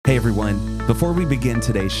Hey everyone, before we begin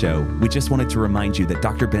today's show, we just wanted to remind you that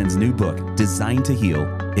Dr. Ben's new book, Designed to Heal,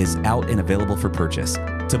 is out and available for purchase.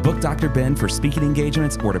 To book Dr. Ben for speaking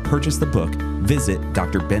engagements or to purchase the book, visit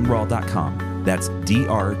drbenrall.com. That's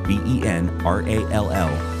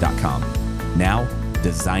drbenrall.com. Now,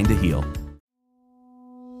 Designed to Heal.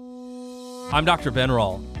 I'm Dr.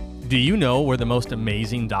 Benrall. Do you know where the most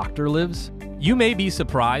amazing doctor lives? You may be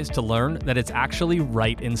surprised to learn that it's actually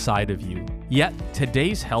right inside of you. Yet,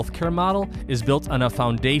 today's healthcare model is built on a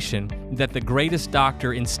foundation that the greatest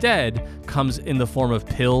doctor instead comes in the form of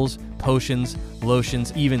pills, potions,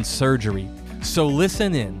 lotions, even surgery. So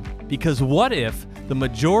listen in, because what if the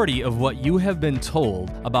majority of what you have been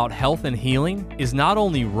told about health and healing is not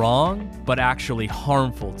only wrong, but actually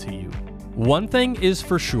harmful to you? One thing is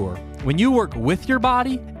for sure. When you work with your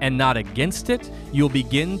body and not against it, you'll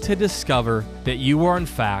begin to discover that you are in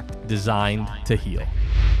fact designed to heal.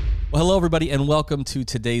 Well, hello everybody, and welcome to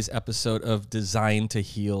today's episode of Designed to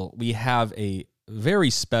Heal. We have a very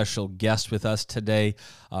special guest with us today.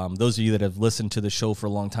 Those of you that have listened to the show for a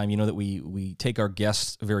long time, you know that we take our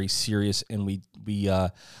guests very serious, and we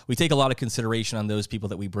take a lot of consideration on those people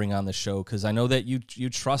that we bring on the show, because I know that you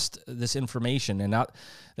trust this information, and not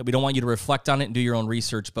that we don't want you to reflect on it and do your own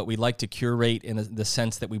research, but we like to curate in the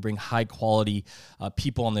sense that we bring high quality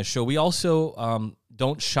people on this show. We also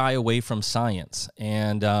don't shy away from science,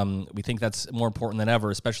 and we think that's more important than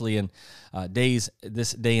ever, especially in this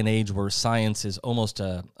day and age where science is almost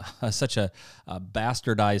such a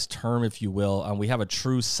bastardized term, if you will. We have a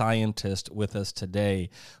true scientist with us today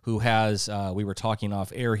who has, we were talking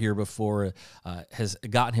off air here before, has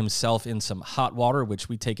gotten himself in some hot water, which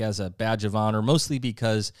we take as a badge of honor, mostly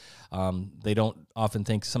because they don't often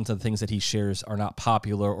think some of the things that he shares are not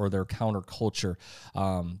popular or they're counterculture.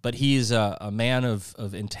 But he's a man of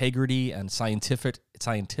integrity and scientific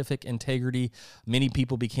integrity. Many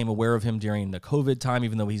people became aware of him during the COVID time,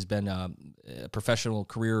 even though he's been a professional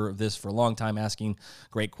career of this for a long time, asking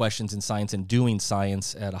great questions in science and doing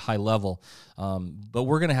science at a high level. But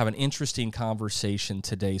we're going to have an interesting conversation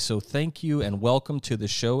today. So thank you and welcome to the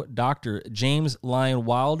show, Dr. James Lyon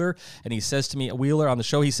Wilder. And he says to me, Wheeler, on the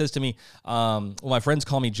show, he says to me, well, my friends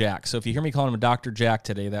call me Jack. So if you hear me calling him Dr. Jack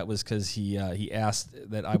today, that was because he asked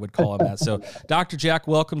that I would call him that. So Dr. Jack,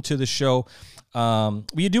 welcome to the show. Will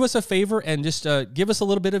you do us a favor and just give us a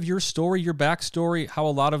little bit of your story, your backstory, how a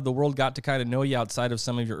lot of the world got to kind of know you outside of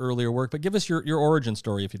some of your earlier work, but give us your origin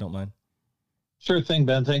story, if you don't mind. Sure thing,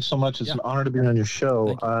 Ben. Thanks so much. It's an honor to be on your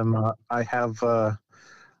show. I have a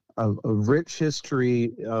rich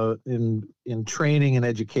history in training and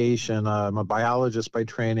education. I'm a biologist by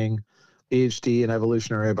training, PhD in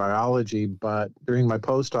evolutionary biology, but during my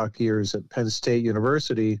postdoc years at Penn State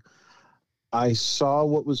University, I saw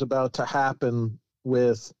what was about to happen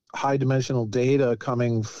with high-dimensional data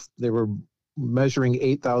coming. They were measuring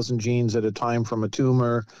 8,000 genes at a time from a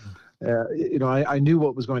tumor. I knew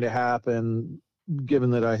what was going to happen,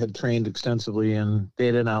 given that I had trained extensively in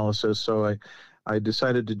data analysis. So I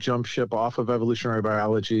decided to jump ship off of evolutionary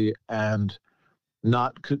biology and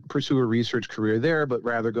not pursue a research career there, but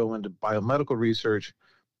rather go into biomedical research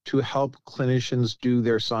to help clinicians do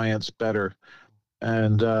their science better.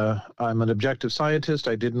 And I'm an objective scientist.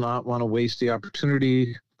 I did not want to waste the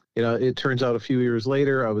opportunity. It turns out a few years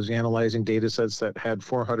later, I was analyzing data sets that had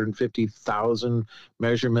 450,000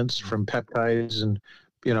 measurements from peptides and,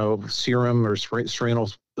 serum or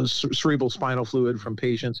cerebral spinal fluid from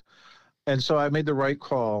patients. And so I made the right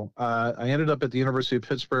call. I ended up at the University of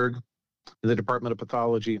Pittsburgh in the Department of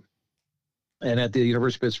Pathology and at the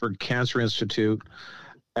University of Pittsburgh Cancer Institute.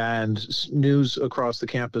 And news across the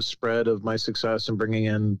campus spread of my success in bringing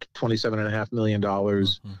in $27.5 million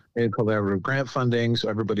in collaborative grant funding. So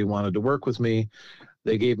everybody wanted to work with me.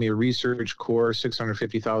 They gave me a research core,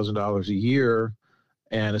 $650,000 a year,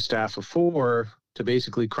 and a staff of 4 to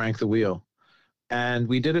basically crank the wheel. And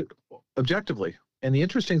we did it objectively. And the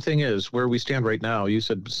interesting thing is where we stand right now. You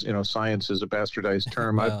said, science is a bastardized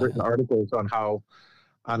term. I've written articles on how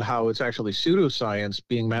it's actually pseudoscience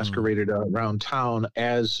being masqueraded around town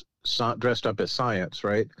as dressed up as science,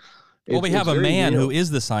 right? Well, we have a man who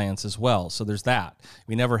is the science as well, so there's that.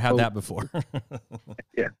 We never had that before.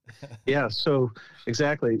 Yeah. So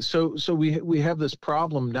exactly. So we have this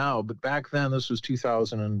problem now, but back then, this was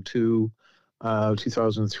 2002,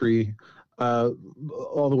 2003,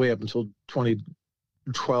 all the way up until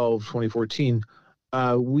 2012, 2014.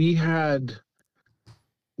 We had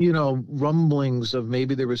rumblings of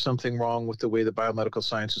maybe there was something wrong with the way the biomedical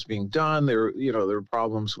science is being done. There were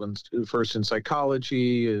problems first in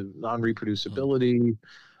psychology, non-reproducibility,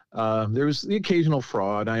 There was the occasional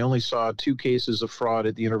fraud. I only saw 2 cases of fraud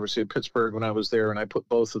at the University of Pittsburgh when I was there, and I put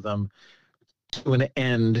both of them to an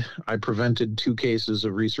end. I prevented 2 cases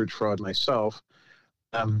of research fraud myself.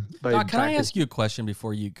 Doc, can I ask you a question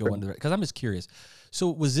before you go into it? Because I'm just curious. So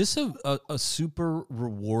was this a super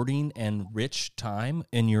rewarding and rich time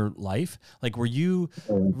in your life? Like, were you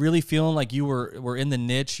really feeling like you were in the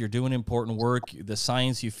niche, you're doing important work, the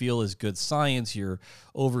science you feel is good science, you're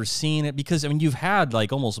overseeing it? Because, I mean, you've had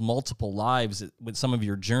like almost multiple lives with some of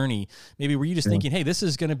your journey. Maybe were you just thinking, hey, this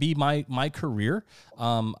is going to be my career?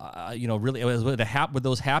 Really, with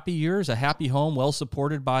those happy years, a happy home, well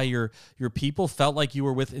supported by your people, felt like you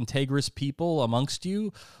were with integrous people amongst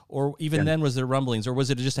you? Or even then, was there rumblings, or was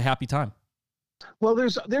it just a happy time? Well,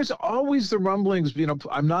 there's always the rumblings.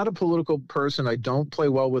 I'm not a political person. I don't play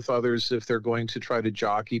well with others if they're going to try to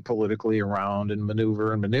jockey politically around and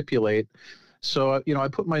maneuver and manipulate. So, I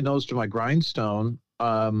put my nose to my grindstone,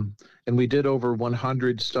 and we did over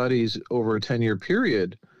 100 studies over a 10-year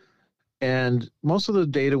period. And most of the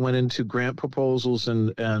data went into grant proposals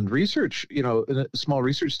and research, small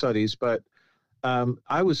research studies. But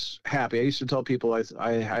I was happy. I used to tell people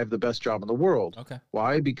I have the best job in the world. Okay.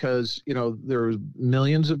 Why? Because, there are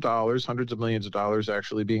millions of dollars, hundreds of millions of dollars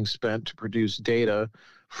actually being spent to produce data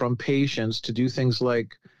from patients to do things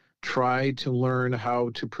like try to learn how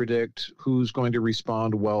to predict who's going to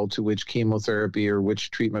respond well to which chemotherapy or which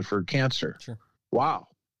treatment for cancer. Sure. Wow.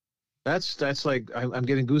 That's like, I'm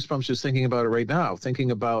getting goosebumps just thinking about it right now, thinking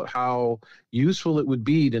about how useful it would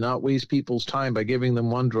be to not waste people's time by giving them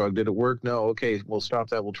one drug. Did it work? No. Okay, we'll stop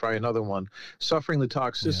that. We'll try another one. Suffering the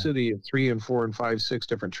toxicity of 3 and 4 and 5, 6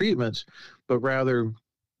 different treatments, but rather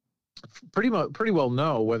pretty well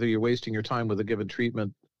know whether you're wasting your time with a given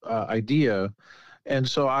treatment idea. And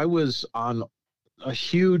so I was on a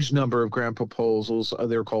huge number of grant proposals.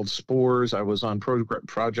 They're called SPORES. I was on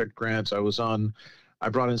project grants. I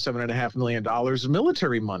brought in $7.5 million of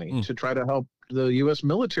military money to try to help the U.S.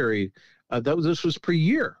 military. This was per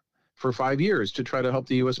year for 5 years to try to help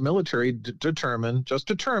the U.S. military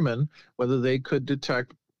determine whether they could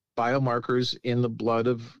detect biomarkers in the blood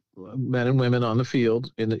of men and women on the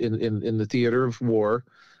field in the theater of war.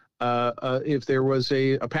 If there was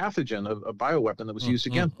a pathogen, a bioweapon that was used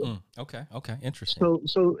against them. Okay, interesting.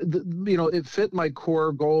 So it fit my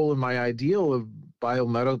core goal and my ideal of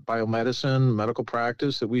biomedicine, medical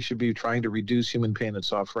practice, that we should be trying to reduce human pain and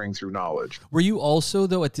suffering through knowledge. Were you also,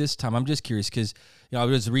 though, at this time, I'm just curious, because I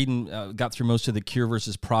was reading, got through most of the Cure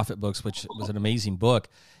versus Profit books, which was an amazing book,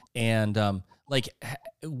 and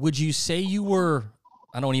would you say you were,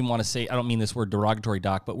 I don't mean this word derogatory,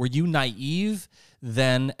 Doc, but were you naive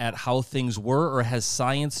then at how things were, or has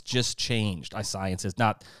science just changed? Science is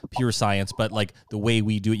not pure science, but like the way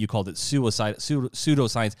we do it, you called it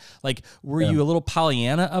pseudoscience. Like, were you a little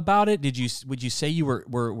Pollyanna about it? Would you say you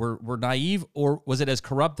were naive, or was it as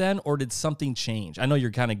corrupt then, or did something change? I know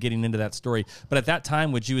you're kind of getting into that story, but at that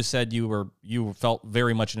time, would you have said you felt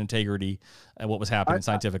very much in integrity at what was happening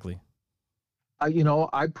scientifically?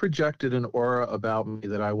 I projected an aura about me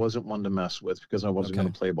that I wasn't one to mess with because I wasn't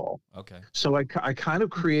going to play ball. Okay. So I kind of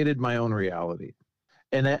created my own reality.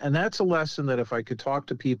 And that's a lesson that if I could talk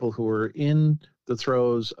to people who are in the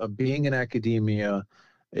throes of being in academia,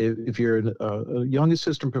 if you're a young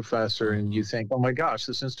assistant professor and you think, oh my gosh,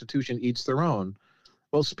 this institution eats their own.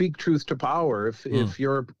 Well, speak truth to power. If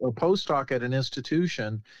you're a postdoc at an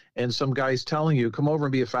institution and some guy's telling you, come over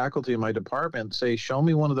and be a faculty in my department, say, show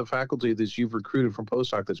me one of the faculty that you've recruited from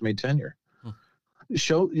postdoc that's made tenure.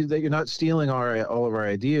 Show that you're not stealing all of our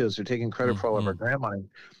ideas or taking credit for all of our grant money.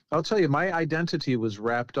 I'll tell you, my identity was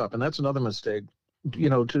wrapped up, and that's another mistake,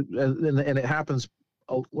 and it happens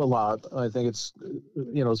a lot. I think it's,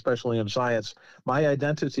 especially in science, my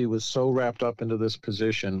identity was so wrapped up into this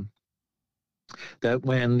position that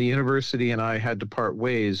when the university and I had to part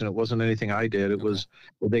ways, and it wasn't anything I did,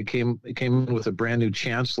 it came in with a brand new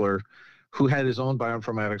chancellor who had his own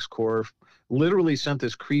bioinformatics core, literally sent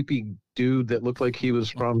this creepy dude that looked like he was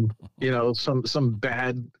from, some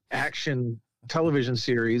bad action television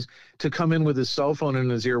series to come in with his cell phone in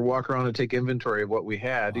his ear, walk around and take inventory of what we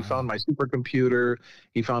had. Wow. He found my supercomputer.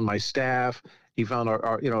 He found my staff. He found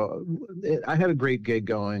I had a great gig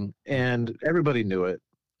going, and everybody knew it.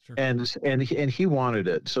 Sure. And he wanted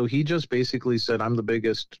it. So he just basically said, I'm the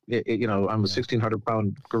biggest, I'm a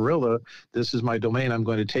 1,600-pound gorilla. This is my domain. I'm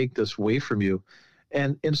going to take this away from you.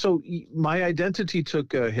 And so my identity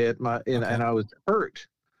took a hit, and I was hurt.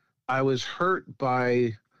 I was hurt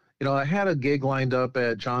by, I had a gig lined up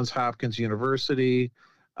at Johns Hopkins University.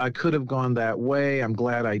 I could have gone that way. I'm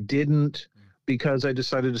glad I didn't, because I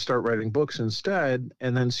decided to start writing books instead,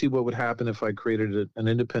 and then see what would happen if I created an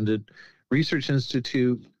independent research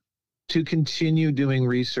institute to continue doing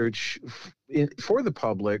research for the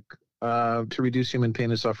public, to reduce human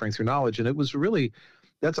pain and suffering through knowledge. And it was really,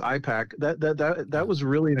 that's IPAC. That was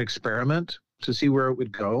really an experiment to see where it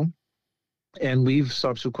would go. And we've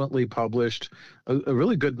subsequently published a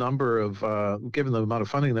really good number of, given the amount of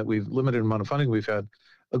funding that limited amount of funding we've had,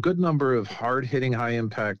 a good number of hard-hitting,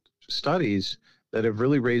 high-impact studies that have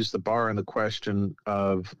really raised the bar on the question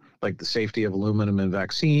of like the safety of aluminum in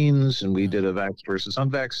vaccines. And we did a vax versus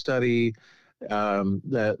unvax study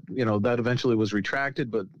that eventually was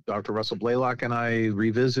retracted, but Dr. Russell Blaylock and I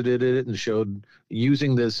revisited it and showed,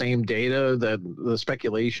 using the same data, that the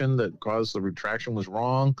speculation that caused the retraction was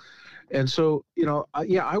wrong. And so,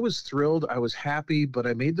 I was thrilled. I was happy, but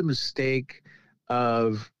I made the mistake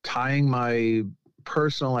of tying my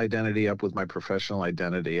personal identity up with my professional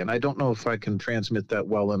identity. And I don't know if I can transmit that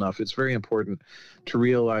well enough. It's very important to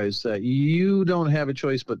realize that you don't have a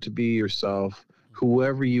choice but to be yourself,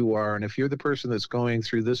 whoever you are. And if you're the person that's going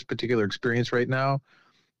through this particular experience right now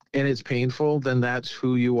and it's painful, then that's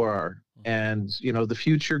who you are. And, the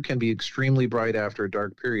future can be extremely bright after a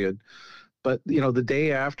dark period. But, the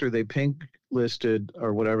day after they pink listed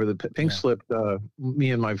or whatever, the pink slipped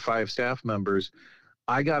me and my 5 staff members,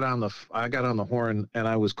 I got on the horn, and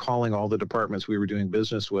I was calling all the departments we were doing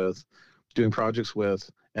business with, doing projects with.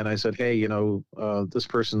 And I said, hey, this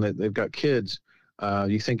person, that they've got kids,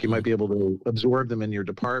 you think you might be able to absorb them in your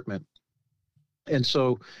department? And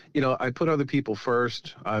so, I put other people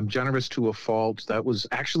first. I'm generous to a fault. That was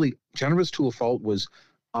actually, generous to a fault was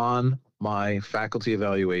on my faculty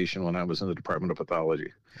evaluation when I was in the Department of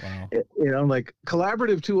Pathology. Wow. Like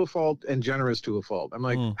collaborative to a fault and generous to a fault. I'm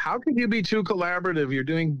like, how can you be too collaborative? You're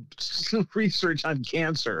doing research on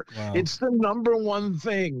cancer. Wow. It's the number one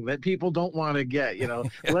thing that people don't want to get,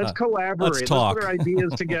 Let's collaborate. Let's talk. Let's put our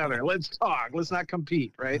ideas together. Let's talk. Let's not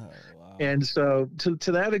compete, right? Wow. And so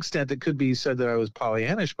to that extent, it could be said that I was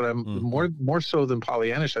Pollyannish, but I'm more so than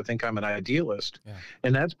Pollyannish. I think I'm an idealist. Yeah.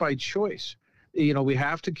 And that's by choice. We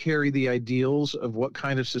have to carry the ideals of what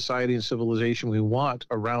kind of society and civilization we want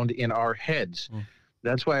around in our heads.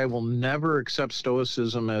 That's why I will never accept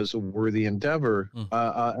Stoicism as a worthy endeavor.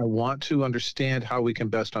 I want to understand how we can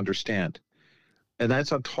best understand. And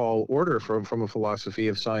that's a tall order from a philosophy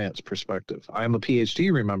of science perspective. I am a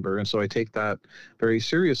PhD, remember, and so I take that very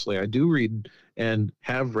seriously. I do read and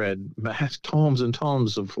have read tomes and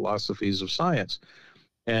tomes of philosophies of science.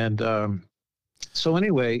 And so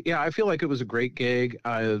anyway, I feel like it was a great gig.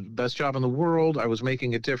 Best job in the world. I was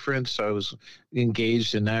making a difference. I was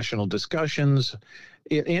engaged in national discussions.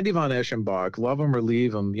 Andy von Eschenbach, love him or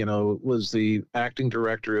leave him, was the acting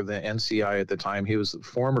director of the NCI at the time. He was the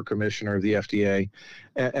former commissioner of the FDA.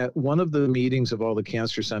 At one of the meetings of all the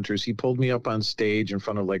cancer centers, he pulled me up on stage in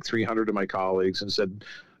front of like 300 of my colleagues and said,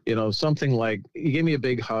 something like, he gave me a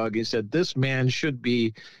big hug. He said, this man should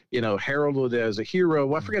be, heralded as a hero.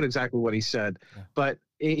 Well, I forget exactly what he said, but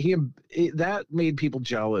that made people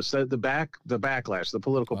jealous. The backlash, the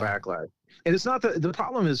political backlash. And it's not the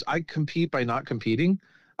problem is I compete by not competing.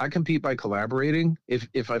 I compete by collaborating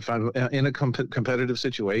if I find in a competitive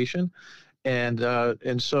situation. And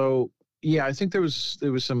so, I think there was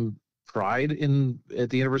some pride at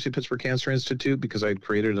the University of Pittsburgh Cancer Institute because I had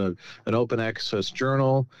created an open access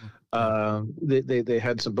journal. They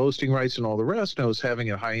had some boasting rights and all the rest. And I was having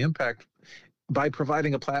a high impact by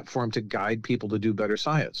providing a platform to guide people to do better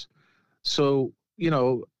science. So,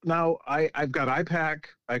 now I've got IPAC.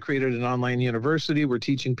 I created an online university. We're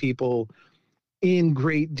teaching people in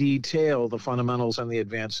great detail the fundamentals and the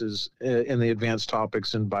advances in the advanced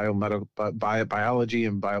topics in biology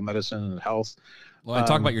and biomedicine and health. Well, I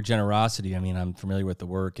talk about your generosity. I mean, I'm familiar with the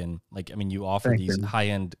work, and you offer these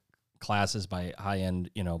high-end classes by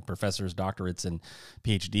high-end, professors, doctorates, and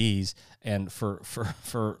PhDs, and for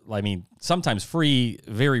sometimes free,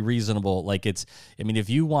 very reasonable. If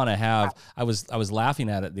you want to have, I was laughing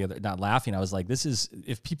at it not laughing. I was like, this is,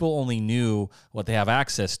 if people only knew what they have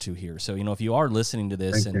access to here. So, if you are listening to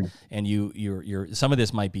this and you're some of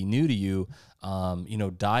this might be new to you,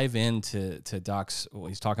 dive into Doc's, what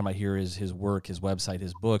he's talking about here is his work, his website,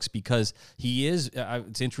 his books, because he is,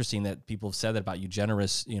 it's interesting that people have said that about you,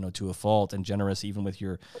 generous, to a fault, and generous even with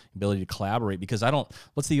your ability to collaborate, because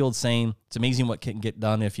what's the old saying? It's amazing what can get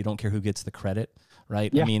done if you don't care who gets the credit.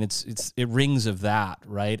 Right. Yeah. I mean, it rings of that.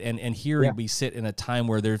 Right. And here we sit in a time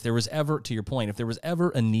where if there was ever, to your point, if there was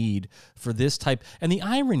ever a need for this type, and the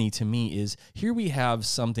irony to me is here we have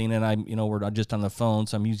something, and we're just on the phone,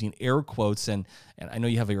 so I'm using air quotes, and I know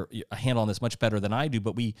you have a handle on this much better than I do,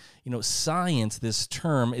 but science, this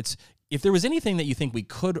term, if there was anything that you think we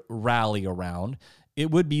could rally around,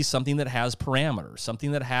 it would be something that has parameters,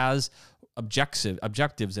 something that has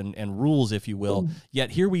objectives and rules, if you will.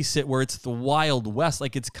 Yet here we sit where it's the Wild West.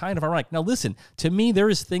 Like, it's kind of ironic. Now, listen, to me, there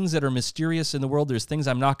is things that are mysterious in the world. There's things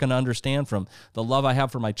I'm not going to understand, from the love I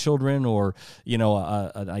have for my children, or,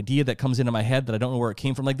 an idea that comes into my head that I don't know where it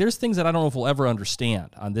came from. Like, there's things that I don't know if we'll ever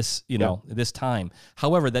understand on this, this time.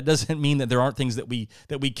 However, that doesn't mean that there aren't things that we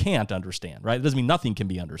can't understand, right? It doesn't mean nothing can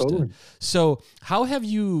be understood. Totally. So how have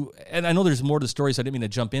you, and I know there's more to the story, so I didn't mean to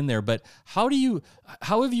jump in there, but how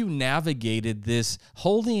have you navigated this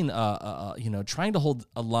holding, trying to hold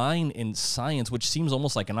a line in science, which seems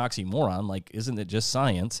almost like an oxymoron? Like, isn't it just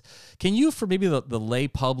science? Can you, for maybe the lay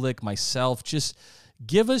public, myself, just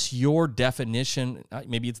give us your definition?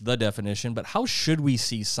 Maybe it's the definition, but how should we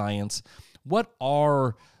see science?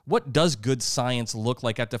 What does good science look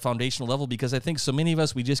like at the foundational level? Because I think so many of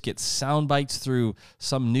us, we just get sound bites through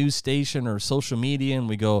some news station or social media, and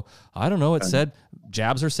we go, I don't know, it said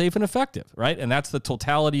jabs are safe and effective, right? And that's the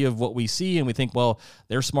totality of what we see, and we think, well,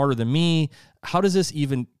 they're smarter than me. How does this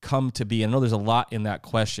even come to be? I know there's a lot in that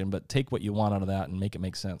question, but take what you want out of that and make it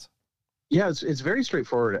make sense. Yeah, it's very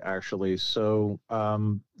straightforward, actually. So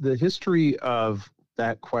the history of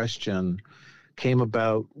that question came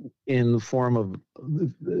about in the form of,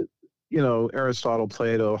 Aristotle,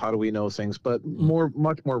 Plato, how do we know things? But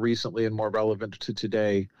much more recently and more relevant to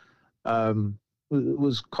today,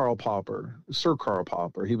 was Karl Popper, Sir Karl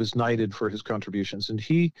Popper. He was knighted for his contributions, and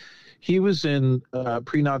he was in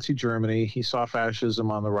pre-Nazi Germany. He saw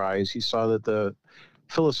fascism on the rise. He saw that the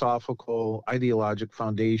philosophical, ideologic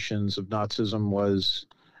foundations of Nazism was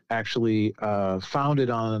actually founded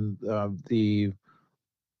on the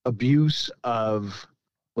abuse of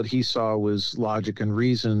what he saw was logic and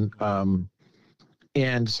reason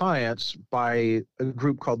and science by a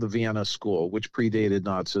group called the Vienna School, which predated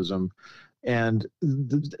Nazism. And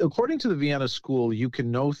according to the Vienna School, you can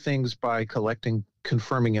know things by collecting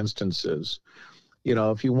confirming instances.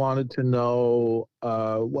 If you wanted to know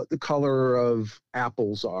what the color of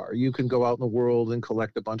apples are, you can go out in the world and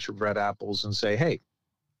collect a bunch of red apples and say, hey,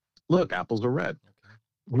 look, apples are red. Okay.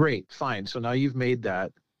 Great, fine. So now you've made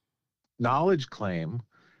that knowledge claim,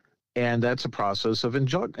 and that's a process of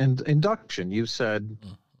induction. You said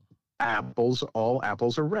all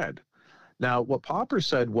apples are red. Now, what Popper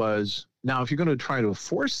said was, now if you're going to try to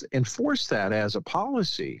enforce that as a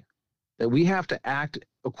policy, that we have to act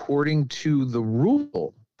according to the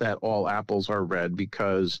rule that all apples are red,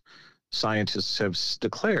 because scientists have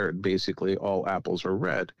declared basically all apples are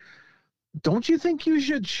red. Don't you think you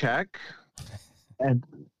should check? And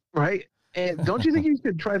right? And don't you think you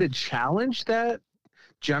should try to challenge that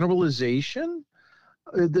generalization?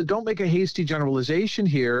 Don't make a hasty generalization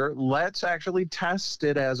here. Let's actually test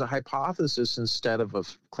it as a hypothesis instead of a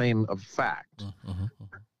claim of fact.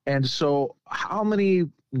 And so how many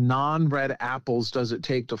non-red apples does it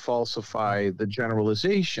take to falsify the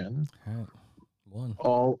generalization? One.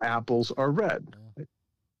 All apples are red.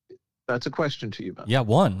 That's a question to you, Ben. Yeah,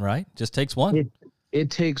 one, right? Just takes one. It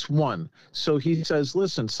takes one. So he says,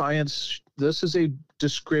 listen, science, this is a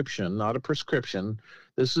description, not a prescription.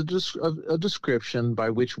 This is a description by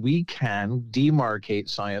which we can demarcate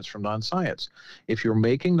science from non-science. If you're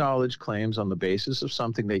making knowledge claims on the basis of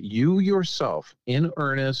something that you yourself, in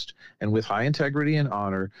earnest and with high integrity and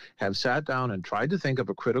honor, have sat down and tried to think of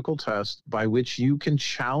a critical test by which you can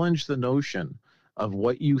challenge the notion of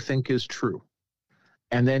what you think is true,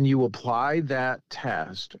 and then you apply that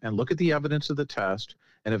test and look at the evidence of the test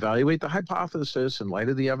and evaluate the hypothesis in light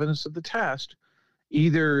of the evidence of the test,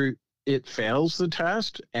 either it fails the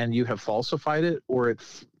test and you have falsified it, or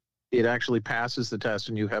it actually passes the test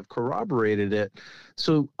and you have corroborated it.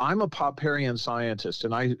 So I'm a Popperian scientist,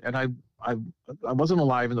 and I wasn't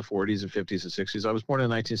alive in the 40s and 50s and 60s. I was born in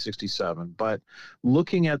 1967. But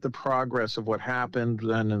looking at the progress of what happened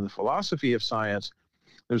then in the philosophy of science,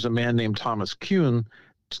 there's a man named Thomas Kuhn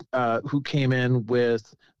who came in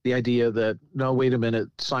with the idea that, no, wait a minute,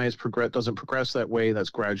 science doesn't progress that way. That's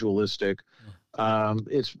gradualistic.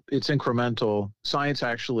 It's incremental. Science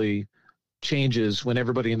actually changes when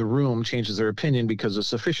everybody in the room changes their opinion, because a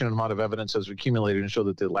sufficient amount of evidence has accumulated and show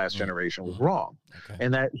that the last generation was wrong. Okay.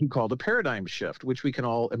 And that he called a paradigm shift, which we can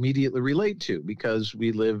all immediately relate to, because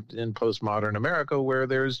we lived in postmodern America where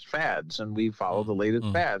there's fads and we follow the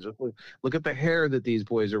latest fads. Look at the hair that these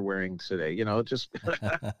boys are wearing today. Just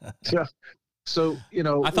So,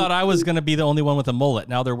 I thought I was going to be the only one with a mullet.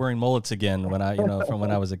 Now they're wearing mullets again from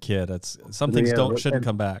when I was a kid. Some things shouldn't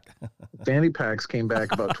come back. Fanny packs came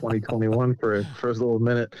back about 2021 for a little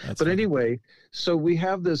minute. But anyway, so we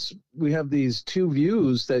have these two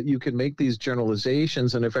views that you can make these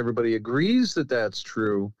generalizations. And if everybody agrees that that's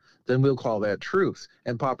true, then we'll call that truth.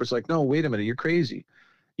 And Popper's like, no, wait a minute, you're crazy.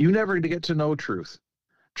 You never get to know truth.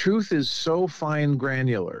 Truth is so fine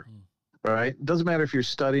granular. Right? It doesn't matter if you're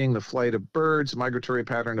studying the flight of birds, migratory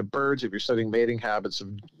pattern of birds, if you're studying mating habits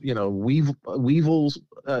of, weevils,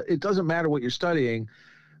 it doesn't matter what you're studying.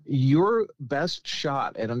 Your best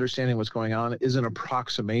shot at understanding what's going on is an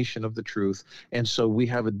approximation of the truth. And so we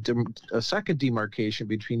have a second demarcation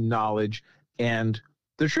between knowledge and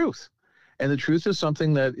the truth. And the truth is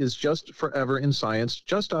something that is just forever in science,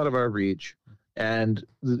 just out of our reach. And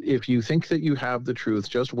if you think that you have the truth,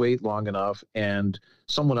 just wait long enough and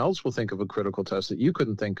someone else will think of a critical test that you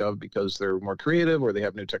couldn't think of because they're more creative or they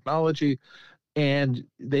have new technology, and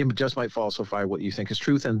they just might falsify what you think is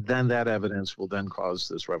truth. And then that evidence will then cause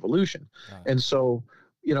this revolution. And so,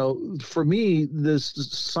 for me, this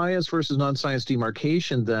science versus non-science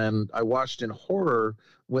demarcation, then I watched in horror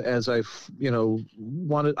as you're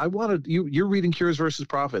reading Cures versus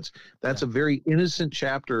Profits. That's a very innocent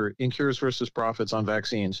chapter in Cures versus Profits on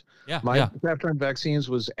vaccines. My chapter on vaccines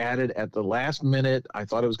was added at the last minute. I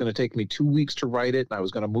thought it was going to take me 2 weeks to write it, and I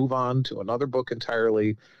was going to move on to another book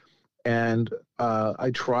entirely. And I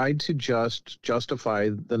tried to just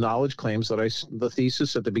justify the knowledge claims that the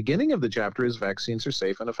thesis at the beginning of the chapter is vaccines are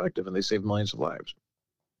safe and effective, and they save millions of lives.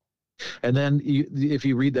 And then if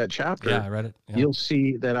you read that chapter, I read it. You'll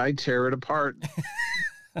see that I tear it apart.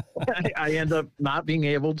 I end up not being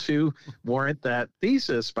able to warrant that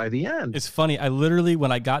thesis by the end. It's funny. I literally,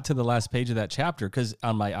 when I got to the last page of that chapter, because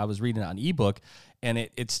I was reading it on ebook, and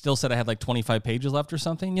it still said I had like 25 pages left or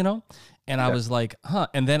something, and I was like, huh.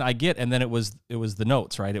 And then it was the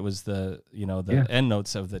notes, right? It was the end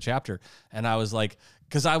notes of the chapter, and I was like,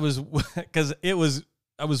 I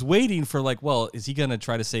was waiting for like, well, is he going to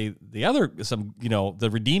try to say the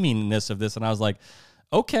redeemingness of this? And I was like,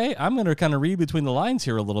 okay, I'm going to kind of read between the lines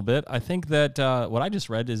here a little bit. I think that what I just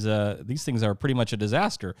read is these things are pretty much a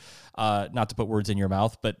disaster. Not to put words in your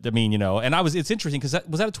mouth, but I mean, and it's interesting because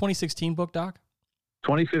was that a 2016 book, Doc?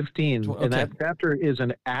 2015. Okay. And that chapter is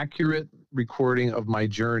an accurate recording of my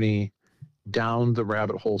journey down the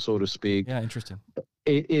rabbit hole, so to speak. Yeah, interesting.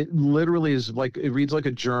 It literally is like, it reads like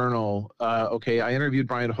a journal. I interviewed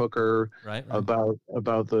Brian Hooker about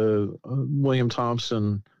the William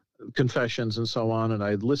Thompson confessions and so on, and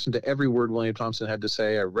I listened to every word William Thompson had to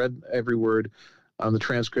say. I read every word on the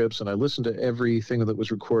transcripts, and I listened to everything that was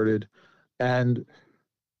recorded. And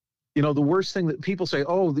the worst thing that people say,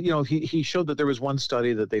 he showed that there was one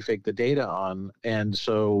study that they faked the data on, and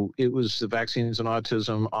so it was the vaccines and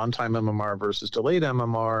autism, on-time MMR versus delayed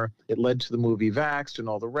MMR. It led to the movie Vaxxed and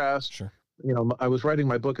all the rest. Sure. I was writing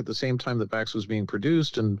my book at the same time that Vax was being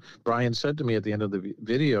produced, and Brian said to me at the end of the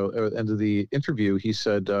end of the interview, he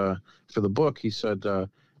said, for the book, he said,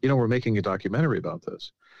 we're making a documentary about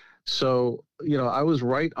this. So, I was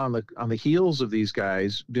right on the heels of these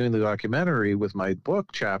guys doing the documentary with my book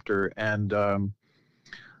chapter. And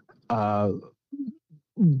the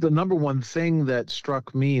number one thing that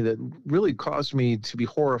struck me that really caused me to be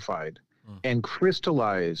horrified and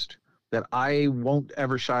crystallized that I won't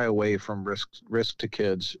ever shy away from risk to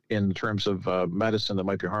kids in terms of medicine that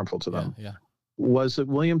might be harmful to them was that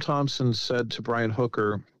William Thompson said to Brian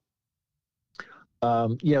Hooker,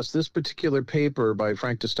 yes, this particular paper by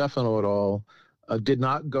Frank DiStefano et al. Did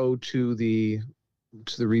not go to the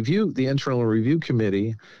internal review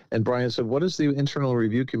committee. And Brian said, what is the internal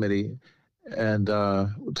review committee? And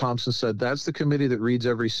Thompson said, that's the committee that reads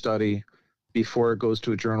every study before it goes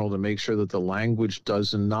to a journal to make sure that the language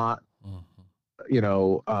does not,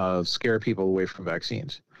 scare people away from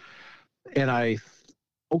vaccines. And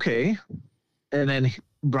okay. And then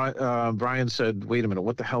Brian said, wait a minute,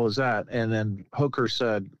 what the hell is that? And then Hooker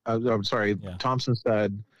said, Thompson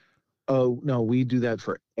said, oh, no, we do that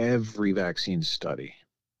for every vaccine study.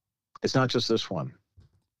 It's not just this one.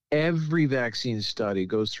 Every vaccine study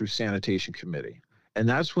goes through sanitation committee. And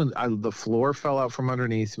that's when the floor fell out from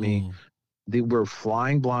underneath me. We're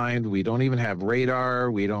flying blind. We don't even have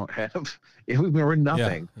radar. We don't have, we're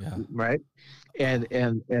nothing, right? And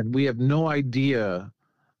we have no idea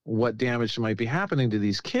what damage might be happening to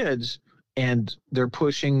these kids. And they're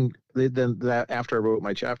pushing, after I wrote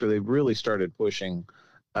my chapter, they really started pushing,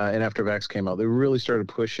 and after Vax came out, they really started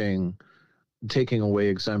pushing, taking away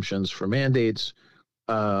exemptions for mandates,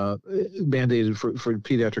 mandated for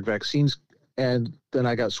pediatric vaccines And then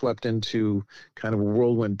I got swept into kind of a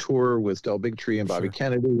whirlwind tour with Del Bigtree and Bobby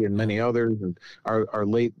Kennedy and many others, and our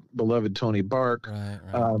late beloved Tony Bark,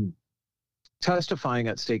 testifying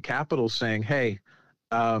at state capitals saying, hey,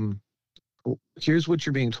 here's what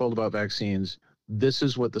you're being told about vaccines. This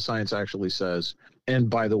is what the science actually says. And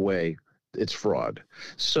by the way, it's fraud.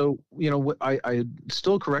 So, I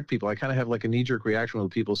still correct people. I kind of have like a knee-jerk reaction when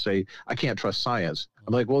people say, I can't trust science.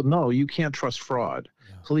 I'm like, well, no, you can't trust fraud.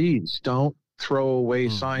 Yeah. Please don't throw away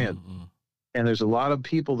science. And there's a lot of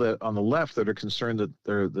people that on the left that are concerned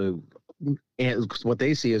that what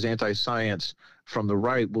they see as anti-science from the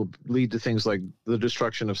right will lead to things like the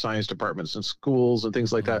destruction of science departments in schools and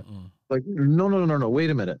things like that. Like, no,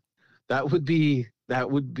 wait a minute. That would be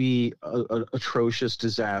an atrocious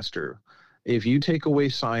disaster. If you take away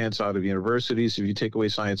science out of universities, if you take away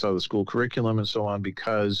science out of the school curriculum and so on,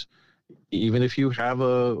 because even if you have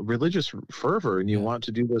a religious fervor and you want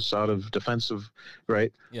to do this out of defensive,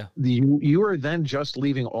 right? Yeah. You are then just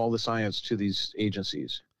leaving all the science to these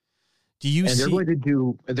agencies. They're going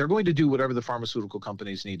to do whatever the pharmaceutical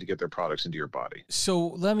companies need to get their products into your body.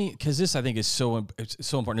 So because this I think is so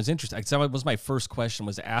important. It's interesting. That was my first question,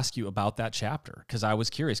 was to ask you about that chapter, because I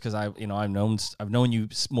was curious, because I've known you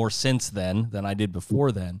more since then than I did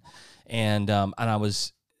before then, and I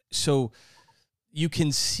was so. You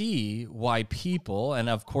can see why people, and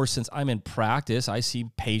of course, since I'm in practice, I see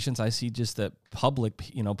patients, I see just the public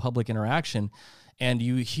interaction. And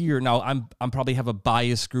you hear, now I'm probably have a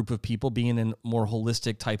biased group of people being in more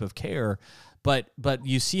holistic type of care, but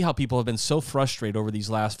you see how people have been so frustrated over these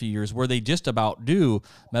last few years, where they just about do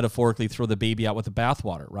metaphorically throw the baby out with the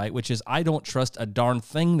bathwater, right? Which is, I don't trust a darn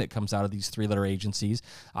thing that comes out of these 3-letter agencies.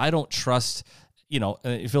 I don't trust,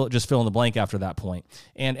 just fill in the blank after that point.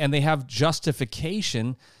 And they have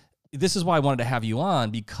justification. This is why I wanted to have you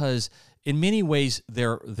on, because in many ways,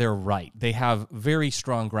 they're right. They have very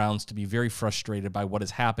strong grounds to be very frustrated by what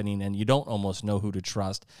is happening, and you don't almost know who to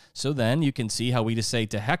trust. So then you can see how we just say,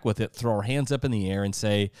 to heck with it, throw our hands up in the air and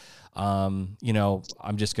say, I'm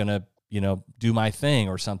just going to, do my thing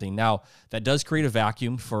or something. Now, that does create a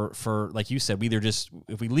vacuum for like you said,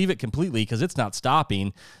 if we leave it completely because it's not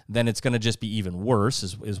stopping, then it's going to just be even worse,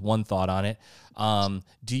 is one thought on it.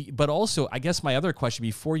 But also, I guess my other question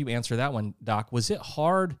before you answer that one, Doc, was it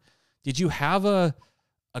hard? Did you have a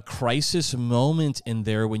crisis moment in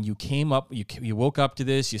there when you came up, you woke up to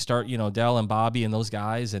this, you start, Del and Bobby and those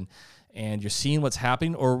guys, and you're seeing what's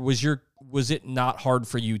happening, or was it not hard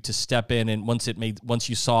for you to step in and once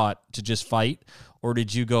you saw it, to just fight, or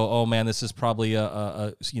did you go, oh man, this is probably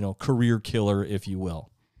a career killer, if you will?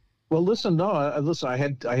 Well, listen, I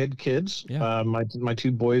had kids. Yeah. My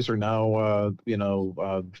 2 boys are now,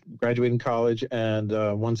 graduating college, and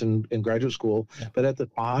one's in graduate school. Yeah. But at the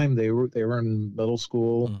time, they were in middle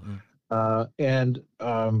school, and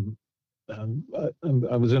I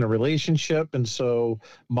was in a relationship, and so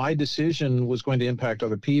my decision was going to impact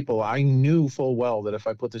other people. I knew full well that if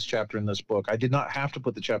I put this chapter in this book, I did not have to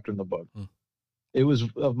put the chapter in the book. It was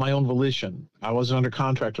of my own volition. I wasn't under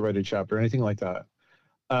contract to write a chapter or anything like that.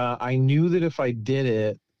 I knew that if I did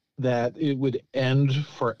it, that it would end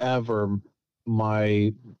forever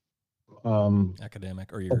my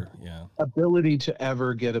academic or your ability to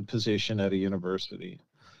ever get a position at a university.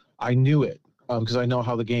 I knew it because I know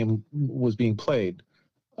how the game was being played.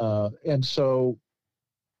 And so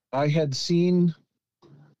I had seen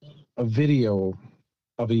a video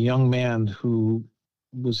of a young man who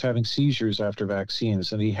was having seizures after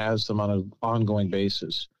vaccines, and he has them on an ongoing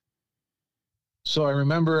basis. So I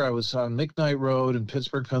remember I was on McKnight Road in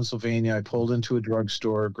Pittsburgh, Pennsylvania. I pulled into a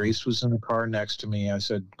drugstore. Grace was in the car next to me. I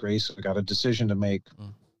said, Grace, I got a decision to make.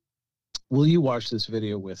 Will you watch this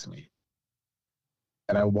video with me?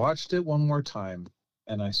 And I watched it one more time,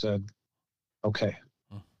 and I said, okay.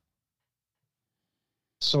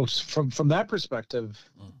 So from that perspective,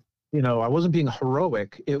 I wasn't being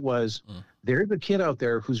heroic. It was, there's a kid out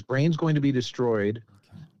there whose brain's going to be destroyed.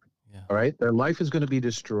 Okay. Yeah. All right. Their life is going to be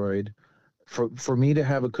destroyed. For me to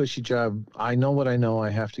have a cushy job, I know what I know. I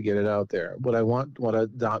have to get it out there. What I want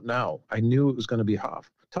now. I knew it was going to be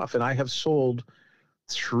tough. And I have sold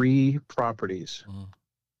 3 properties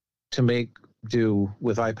to make do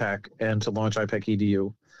with IPAC and to launch IPAC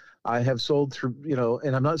EDU. I have sold through,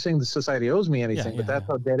 and I'm not saying the society owes me anything, but that's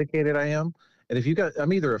how dedicated I am. And if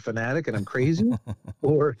I'm either a fanatic and I'm crazy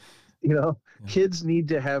or, kids need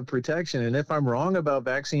to have protection. And if I'm wrong about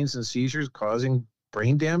vaccines and seizures causing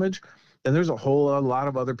brain damage, then there's a whole lot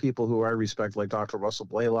of other people who I respect, like Dr. Russell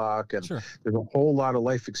Blaylock, and there's a whole lot of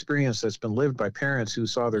life experience that's been lived by parents who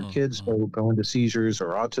saw their kids go into seizures or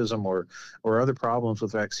autism or other problems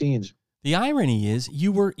with vaccines. The irony is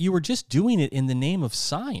you were just doing it in the name of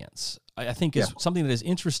science. I think is something that is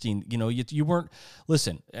interesting. You know, you weren't,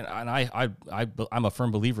 listen, and I'm a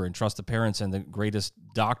firm believer in trust the parents, and the greatest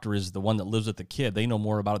doctor is the one that lives with the kid. They know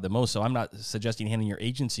more about it than most. So I'm not suggesting handing your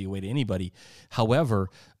agency away to anybody. However,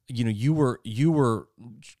 you know, you were,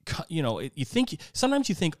 you know, sometimes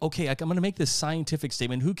you think, okay, I'm going to make this scientific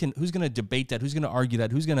statement. Who's going to debate that? Who's going to argue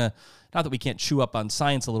that? Not that we can't chew up on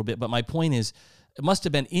science a little bit, but my point is, it must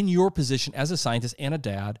have been in your position as a scientist and a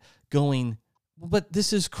dad going, but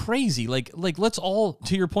this is crazy. Like let's all,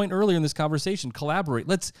 to your point earlier in this conversation, collaborate.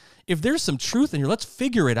 If there's some truth in here, let's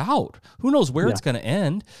figure it out. Who knows where it's going to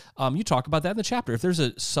end? You talk about that in the chapter. If there's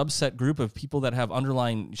a subset group of people that have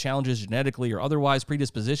underlying challenges genetically or otherwise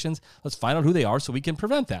predispositions, let's find out who they are so we can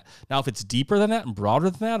prevent that. Now, if it's deeper than that and broader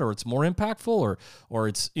than that, or it's more impactful, or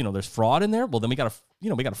it's, you know, there's fraud in there, well, then we got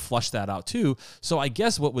to flush that out too. So I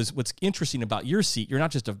guess what's interesting about your seat, you're not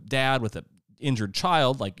just a dad with a injured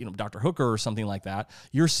child, like, you know, Dr. Hooker or something like that.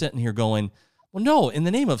 You're sitting here going, well, no, in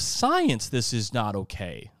the name of science, this is not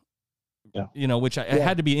okay. Yeah. You know, which I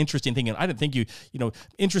had to be interesting thinking. I didn't think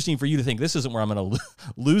interesting for you to think this isn't where I'm going to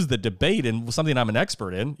lose the debate in something I'm an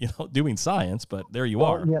expert in, you know, doing science, but there you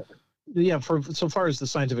are. Yeah. Yeah. For so far as the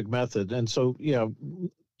scientific method. And so,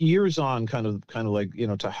 years on, kind of like, you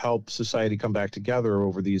know, to help society come back together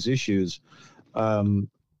over these issues. The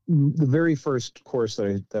very first course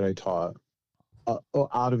that I taught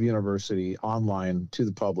out of university online to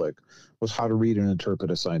the public was how to read and interpret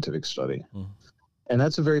a scientific study. And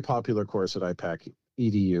that's a very popular course at IPAC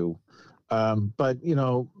EDU. But, you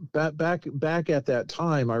know, back at that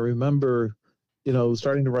time, I remember, you know,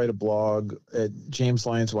 starting to write a blog at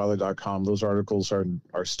jameslyonsweiler.com. Those articles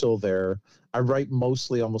are still there. I write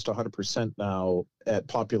mostly almost 100% now at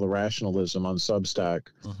Popular Rationalism on Substack.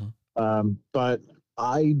 But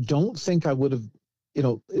I don't think I would have, you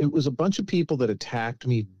know, it was a bunch of people that attacked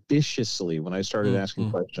me viciously when I started asking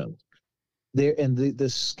questions. There, and the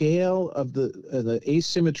scale of the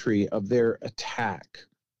asymmetry of their attack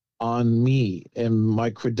on me and my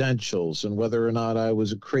credentials and whether or not I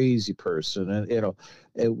was a crazy person, and, you know,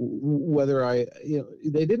 whether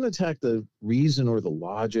they didn't attack the reason or the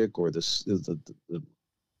logic or the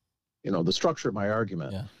you know, the structure of my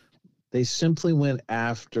argument. They simply went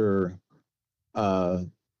after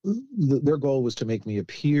their goal was to make me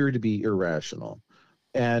appear to be irrational.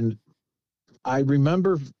 And I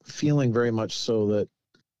remember feeling very much so that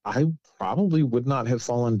I probably would not have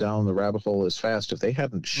fallen down the rabbit hole as fast if they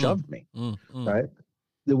hadn't shoved me, right?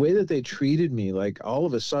 The way that they treated me, like all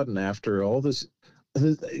of a sudden after all this,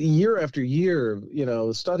 year after year, you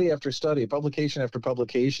know, study after study, publication after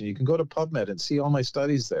publication, you can go to PubMed and see all my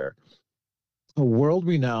studies there. A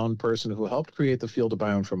world-renowned person who helped create the field of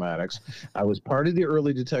bioinformatics. I was part of the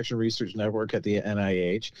Early Detection Research Network at the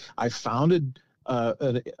NIH. I founded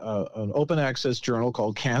an open access journal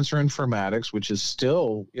called Cancer Informatics, which is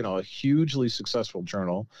still, you know, a hugely successful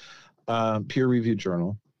journal, peer-reviewed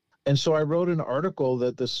journal. And so I wrote an article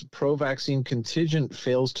that this pro-vaccine contingent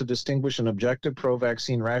fails to distinguish an objective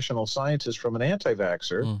pro-vaccine rational scientist from an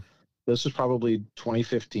anti-vaxxer. This was probably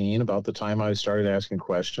 2015, about the time I started asking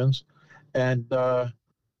questions. And,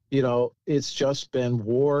 you know, it's just been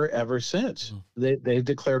war ever since. They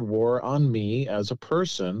declared war on me as a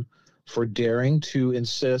person for daring to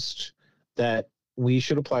insist that we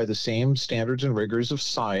should apply the same standards and rigors of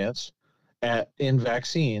science in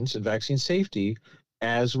vaccines and vaccine safety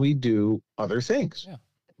as we do other things.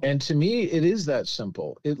 And to me, it is that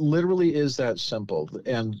simple. It literally is that simple.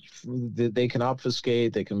 And they can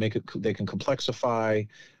obfuscate, they can complexify.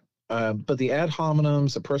 But the ad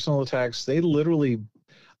hominems, the personal attacks, they literally,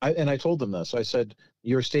 I told them this. I said,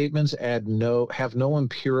 your statements have no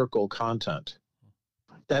empirical content.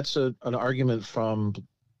 That's an argument from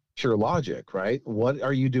pure logic, right? What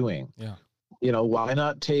are you doing? You know, why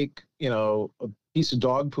not take, you know, a piece of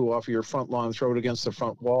dog poo off of your front lawn, throw it against the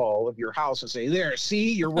front wall of your house and say, there,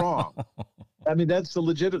 see, you're wrong. I mean, that's the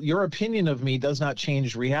legit. Your opinion of me does not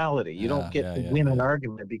change reality. You don't get to win an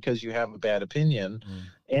argument because you have a bad opinion.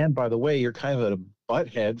 And by the way, you're kind of a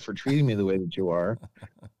butthead for treating me the way that you are.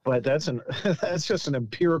 But that's just an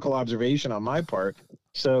empirical observation on my part.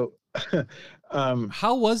 So,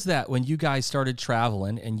 how was that when you guys started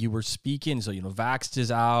traveling and you were speaking? So, you know, Vaxxed is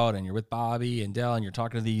out and you're with Bobby and Dell and you're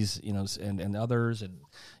talking to these, you know, and others, and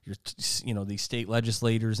you're, you know, these state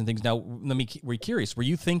legislators and things. Now, we're curious. Were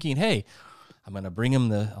you thinking, hey, I'm going to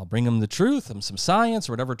I'll bring them the truth and some science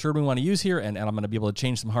or whatever term we want to use here, and I'm going to be able to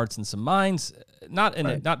change some hearts and some minds. Not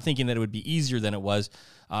thinking that it would be easier than it was.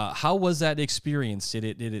 How was that experience?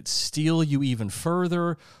 Did it steal you even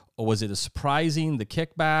further, or was it a surprising the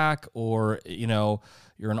kickback, or you know,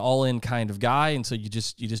 an all-in kind of guy, and so you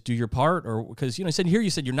just do your part? Or because you said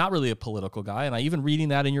you're not really a political guy, and I even reading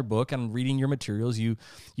that in your book and reading your materials, you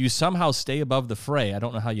somehow stay above the fray. I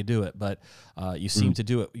don't know how you do it, but you seem to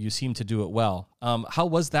do it. You seem to do it well. How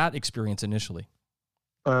was that experience initially?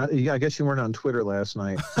 Yeah, I guess you weren't on Twitter last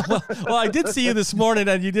night. well, I did see you this morning,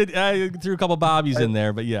 and you did threw a couple bobbies in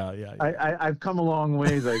there, but yeah. I've come a long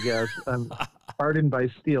ways, I guess. I'm hardened by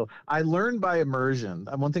steel. I learned by immersion.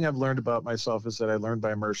 One thing I've learned about myself is that I learned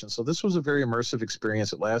by immersion. So this was a very immersive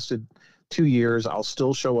experience. It lasted 2 years. I'll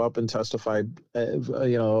still show up and testify,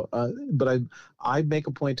 but I make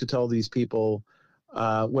a point to tell these people,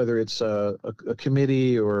 whether it's a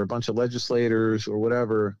committee or a bunch of legislators or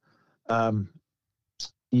whatever,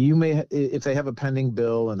 you may, if they have a pending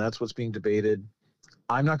bill and that's what's being debated,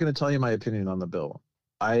 I'm not going to tell you my opinion on the bill.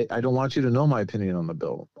 I don't want you to know my opinion on the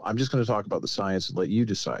bill. I'm just going to talk about the science and let you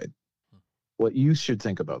decide what you should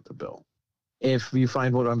think about the bill. If you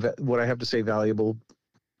find what I have to say valuable,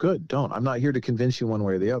 good, don't. I'm not here to convince you one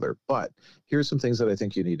way or the other, but here's some things that I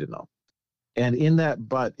think you need to know. And in that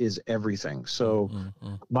but is everything. So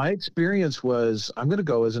my experience was, I'm going to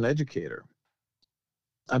go as an educator.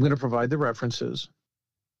 I'm going to provide the references.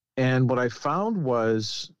 And what I found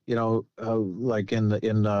was, like in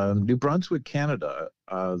New Brunswick, Canada,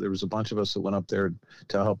 there was a bunch of us that went up there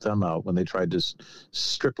to help them out when they tried to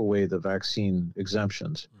strip away the vaccine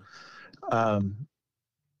exemptions.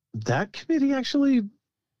 That committee actually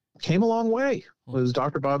came a long way. It was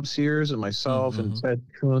Dr. Bob Sears and myself and Ted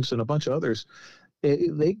Kuntz and a bunch of others.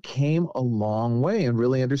 They came a long way in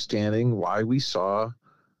really understanding why we saw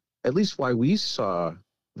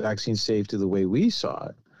vaccine safety the way we saw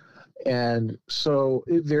it. And so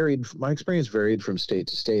it varied. My experience varied from state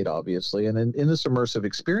to state, obviously. And in this immersive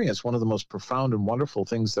experience, one of the most profound and wonderful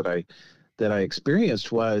things that I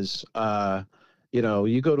experienced was,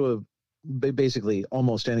 you go to basically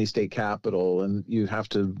almost any state capital, and you have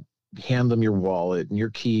to hand them your wallet and your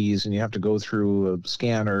keys, and you have to go through a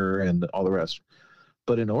scanner and all the rest.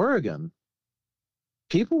 But in Oregon,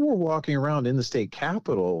 people were walking around in the state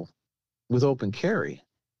capital with open carry.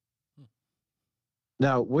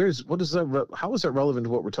 Now, how is that relevant to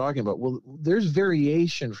what we're talking about? Well, there's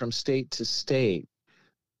variation from state to state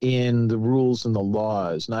in the rules and the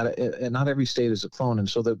laws. Not every state is a clone. And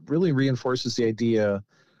so that really reinforces the idea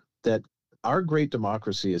that our great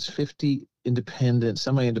democracy is 50 independent,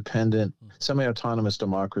 semi-independent, semi-autonomous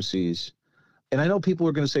democracies. And I know people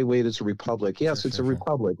are going to say, wait, it's a republic. Yes, it's a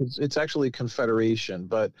republic. It's actually a confederation.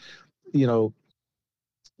 But,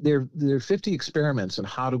 there are 50 experiments on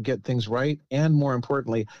how to get things right, and more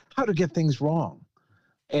importantly, how to get things wrong.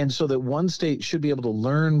 And so that one state should be able to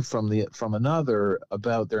learn from another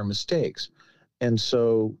about their mistakes. And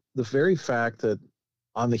so the very fact that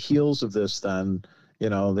on the heels of this, then,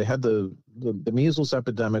 they had the measles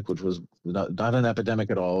epidemic, which was not an epidemic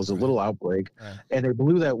at all. It was a little outbreak. Right. And they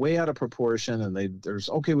blew that way out of proportion. And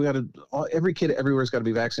every kid everywhere's got to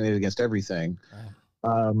be vaccinated against everything.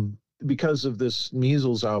 Right. Because of this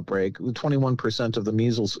measles outbreak, 38% of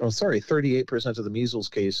the measles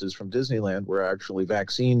cases from Disneyland were actually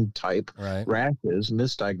vaccine type rashes,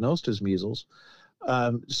 misdiagnosed as measles.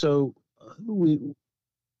 So we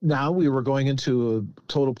were going into a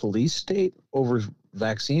total police state over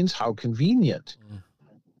vaccines. How convenient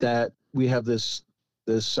that we have this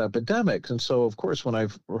epidemic. And so, of course, when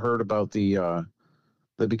I've heard about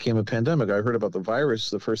that became a pandemic, I heard about the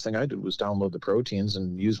virus. The first thing I did was download the proteins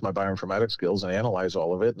and use my bioinformatics skills and analyze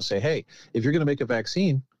all of it and say, hey, if you're going to make a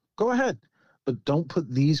vaccine, go ahead, but don't put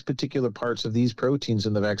these particular parts of these proteins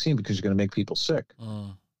in the vaccine because you're going to make people sick.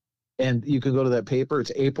 And you can go to that paper.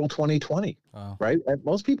 It's April 2020, right? And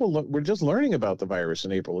most people were just learning about the virus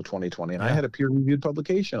in April of 2020, and I had a peer-reviewed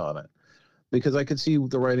publication on it because I could see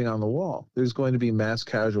the writing on the wall. There's going to be mass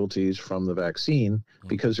casualties from the vaccine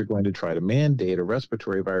because they're going to try to mandate a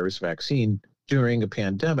respiratory virus vaccine during a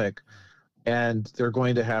pandemic, and they're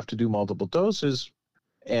going to have to do multiple doses.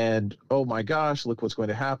 And, oh my gosh, look what's going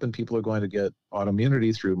to happen. People are going to get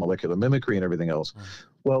autoimmunity through molecular mimicry and everything else.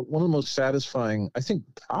 Well, one of the most satisfying, I think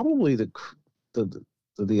probably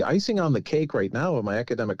the icing on the cake right now of my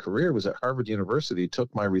academic career was at Harvard University,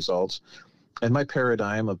 took my results and my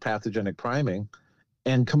paradigm of pathogenic priming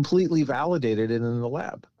and completely validated it in the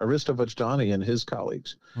lab. Aristo Vajjani and his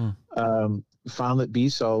colleagues found that B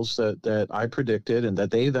cells that I predicted and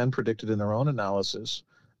that they then predicted in their own analysis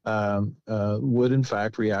would in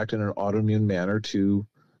fact react in an autoimmune manner to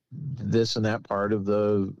this and that part of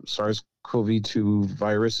the SARS-CoV-2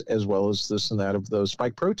 virus, as well as this and that of the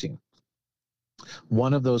spike protein.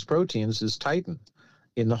 One of those proteins is titin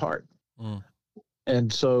in the heart.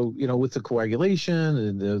 And so, with the coagulation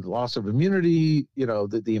and the loss of immunity,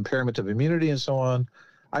 the impairment of immunity and so on,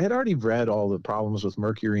 I had already read all the problems with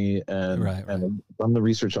mercury and done the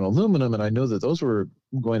research on aluminum, and I know that those were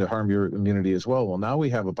going to harm your immunity as well. Well, now we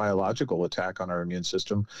have a biological attack on our immune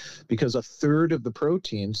system because a third of the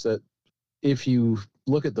proteins that, if you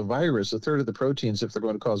look at the virus, a third of the proteins, if they're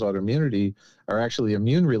going to cause autoimmunity, are actually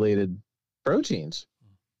immune-related proteins.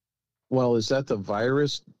 Well, is that the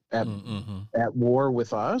virus at war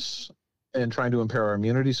with us and trying to impair our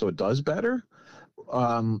immunity so it does better?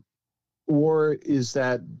 Or is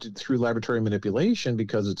that through laboratory manipulation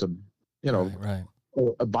because it's a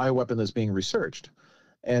bioweapon that's being researched?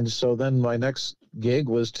 And so then my next gig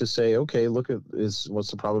was to say, okay,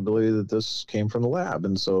 what's the probability that this came from the lab?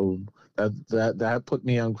 And so that put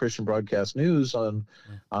me on Christian Broadcast News on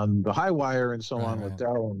the High Wire and so on with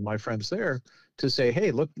Darryl and my friends there to say,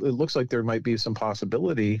 hey, look, it looks like there might be some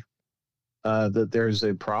possibility that there's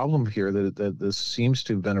a problem here, that this seems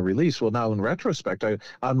to have been a release. Well, now in retrospect,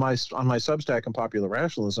 on my Substack and Popular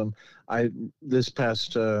Rationalism, this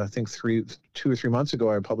past I think 2 or 3 months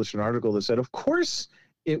ago, I published an article that said, of course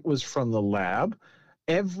it was from the lab.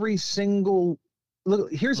 Every single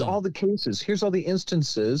look, here's all the cases, here's all the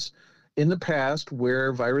instances in the past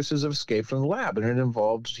where viruses have escaped from the lab, and it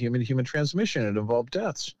involved human transmission, it involved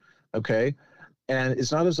deaths. Okay, and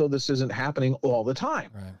it's not as though this isn't happening all the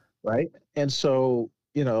time. Right. And so,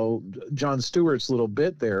 Jon Stewart's little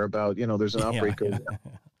bit there about, there's an outbreak of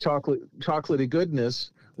chocolatey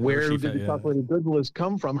goodness. Where did the chocolatey goodness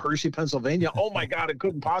come from? Hershey, Pennsylvania. Oh my God, it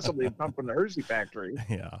couldn't possibly have come from the Hershey factory.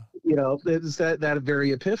 It's that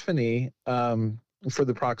very epiphany for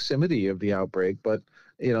the proximity of the outbreak. But,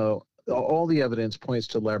 all the evidence points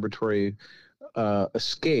to laboratory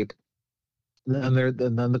escape. And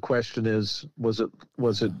then the question is, was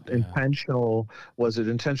it intentional? Was it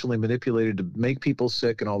intentionally manipulated to make people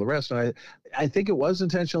sick and all the rest? And I think it was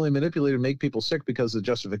intentionally manipulated to make people sick because the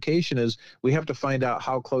justification is we have to find out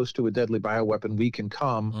how close to a deadly bioweapon we can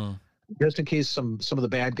come, just in case some of the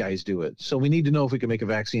bad guys do it. So we need to know if we can make a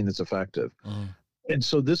vaccine that's effective. And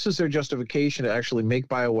so this is their justification to actually make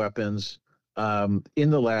bioweapons in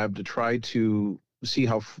the lab to try to see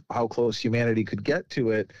how close humanity could get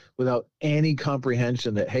to it without any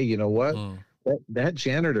comprehension that, hey, you know what, that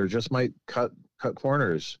janitor just might cut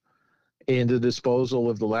corners in the disposal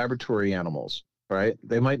of the laboratory animals, right?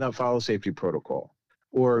 They might not follow safety protocol,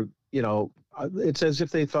 or it's as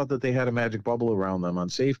if they thought that they had a magic bubble around them on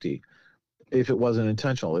safety if it wasn't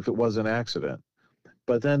intentional, if it was an accident.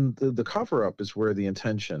 But then the cover-up is where the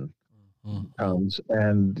intention comes,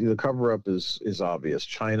 and the cover-up is obvious.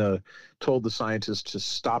 China told the scientists to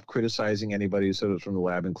stop criticizing anybody who said it was from the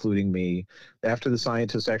lab, including me. After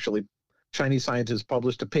the Chinese scientists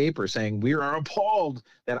published a paper saying, we are appalled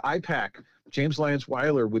that IPAC, James Lyons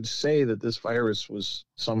Weiler, would say that this virus was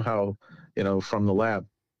somehow, from the lab.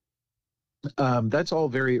 That's all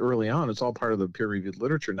very early on. It's all part of the peer-reviewed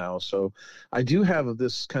literature now. So I do have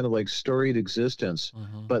this kind of like storied existence,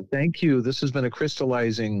 but thank you. This has been a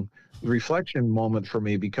crystallizing reflection moment for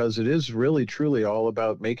me, because it is really, truly all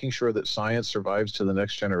about making sure that science survives to the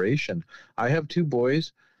next generation. I have 2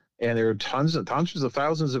 boys, and there are tons of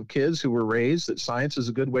thousands of kids who were raised that science is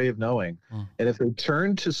a good way of knowing. And if they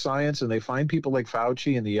turn to science and they find people like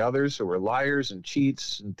Fauci and the others who are liars and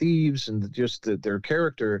cheats and thieves, and just that their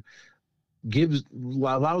character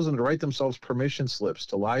allows them to write themselves permission slips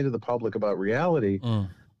to lie to the public about reality,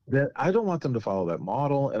 that I don't want them to follow that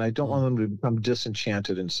model, and I don't want them to become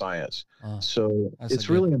disenchanted in science. So it's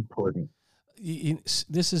really important.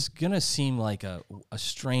 This is going to seem like a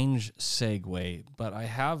strange segue, but I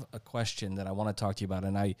have a question that I want to talk to you about,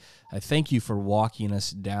 and I thank you for walking us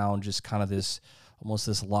down just kind of this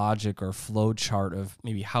logic or flow chart of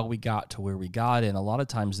maybe how we got to where we got. And a lot of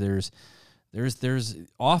times there's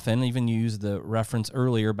often, even you used the reference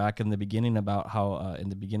earlier back in the beginning about how in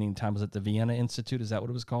the beginning time, was it the Vienna Institute? Is that what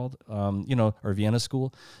it was called? Or Vienna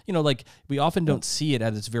School? Like we often don't see it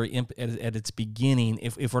at its at its beginning.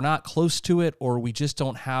 If we're not close to it, or we just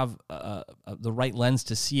don't have the right lens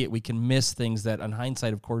to see it, we can miss things that in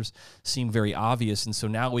hindsight, of course, seem very obvious. And so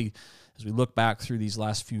now as we look back through these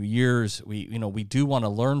last few years, we do want to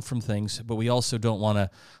learn from things, but we also don't want to,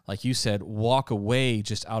 like you said, walk away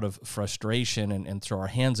just out of frustration and throw our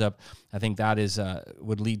hands up. I think that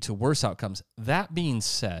would lead to worse outcomes. That being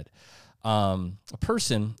said, a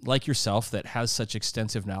person like yourself that has such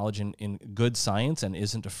extensive knowledge in good science and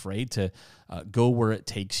isn't afraid to go where it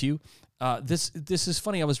takes you. This is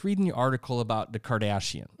funny. I was reading your article about the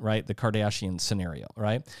Kardashian, right? The Kardashian scenario,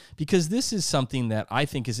 right? Because this is something that I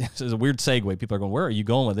think is a weird segue. People are going, where are you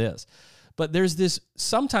going with this? But there's this,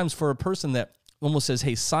 sometimes for a person that almost says,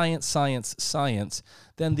 hey, science, science, science,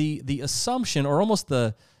 then the assumption, or almost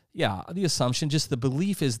the assumption, just the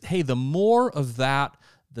belief is, hey, the more of that,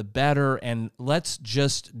 the better, and let's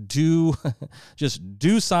just do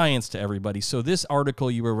science to everybody. So this article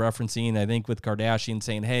you were referencing, I think with Kardashian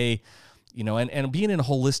saying, hey, and being in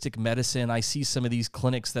holistic medicine, I see some of these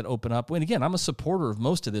clinics that open up. And again, I'm a supporter of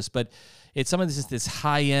most of this, but it's some of this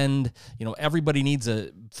high end, everybody needs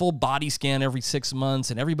a full body scan every 6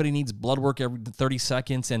 months and everybody needs blood work every 30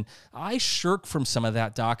 seconds. And I shirk from some of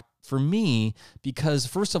that, Doc, for me, because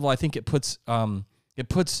first of all, I think it puts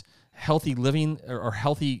healthy living or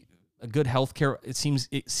good health care, it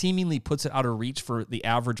seemingly puts it out of reach for the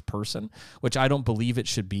average person, which I don't believe it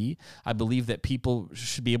should be. I believe that people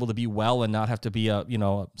should be able to be well and not have to be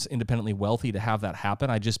independently wealthy to have that happen.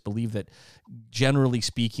 I just believe that generally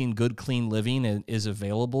speaking, good, clean living is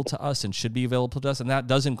available to us and should be available to us. And that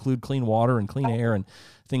does include clean water and clean air and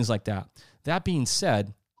things like that. That being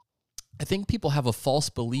said, I think people have a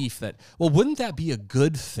false belief that, well, wouldn't that be a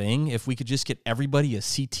good thing if we could just get everybody a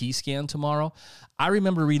CT scan tomorrow? I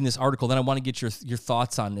remember reading this article, then I want to get your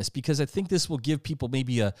thoughts on this, because I think this will give people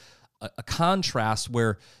maybe a contrast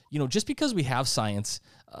where, just because we have science,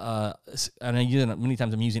 and many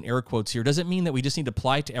times I'm using air quotes here, doesn't mean that we just need to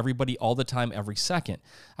apply it to everybody all the time, every second.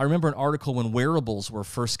 I remember an article when wearables were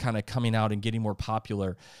first kind of coming out and getting more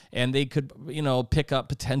popular, and they could, pick up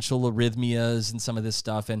potential arrhythmias and some of this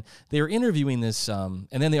stuff. And they were interviewing this, and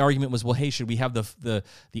then the argument was, well, hey, should we have the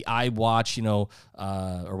iWatch,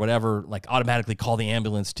 or whatever, like automatically call the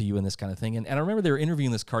ambulance to you and this kind of thing. And I remember they were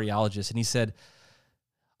interviewing this cardiologist, and he said,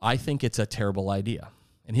 I think it's a terrible idea.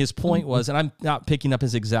 And his point was, and I'm not picking up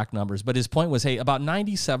his exact numbers, but his point was, hey, about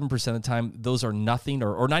 97% of the time, those are nothing,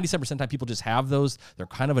 or 97% of the time people just have those. They're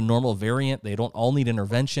kind of a normal variant. They don't all need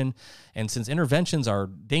intervention. And since interventions are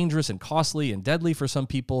dangerous and costly and deadly for some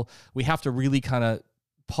people, we have to really kind of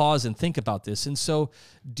pause and think about this. And so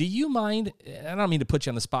do you mind, and I don't mean to put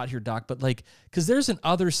you on the spot here, Doc, but because there's an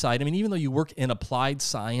other side. I mean, even though you work in applied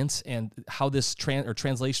science and how this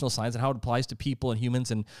translational science and how it applies to people and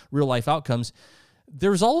humans and real life outcomes,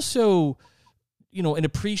 there's also, an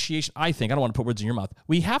appreciation, I think, I don't want to put words in your mouth.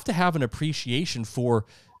 We have to have an appreciation for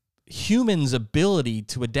humans' ability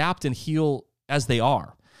to adapt and heal as they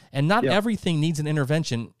are. And not everything needs an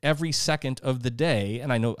intervention every second of the day.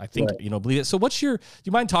 And I think, right, believe it. So do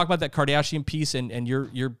you mind talking about that Kardashian piece and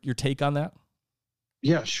your take on that?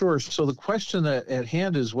 Yeah, sure. So the question at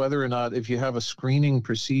hand is whether or not, if you have a screening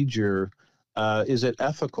procedure, is it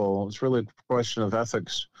ethical? It's really a question of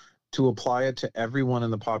ethics to apply it to everyone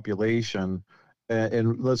in the population.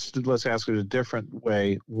 And let's ask it a different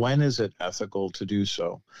way. When is it ethical to do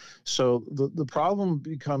so? So the problem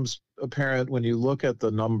becomes apparent when you look at the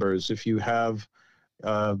numbers. If you have,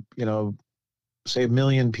 say 1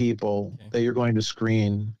 million people that you're going to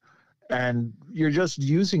screen, and you're just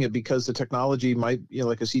using it because the technology might,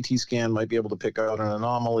 like a CT scan might be able to pick out an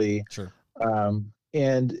anomaly. Sure.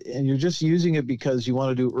 And you're just using it because you want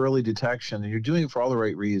to do early detection, and you're doing it for all the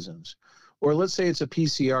right reasons. Or let's say it's a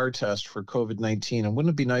PCR test for COVID-19. And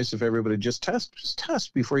wouldn't it be nice if everybody just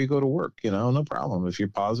test before you go to work? No problem. If you're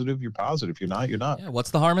positive, you're positive. If you're not, you're not. Yeah, what's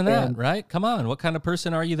the harm in that, right? Come on. What kind of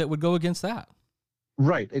person are you that would go against that?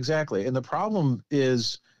 Right, exactly. And the problem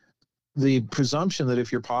is the presumption that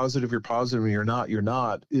if you're positive, and you're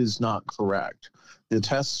not is not correct. The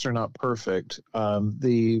tests are not perfect.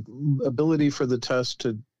 The ability for the test,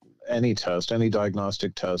 any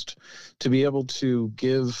diagnostic test, to be able to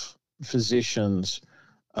give physicians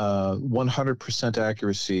 100%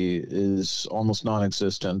 accuracy is almost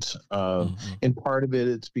non-existent. And part of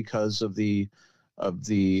it's because of the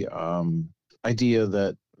idea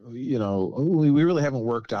that we really haven't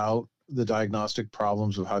worked out the diagnostic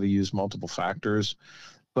problems of how to use multiple factors.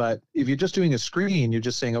 But if you're just doing a screen, you're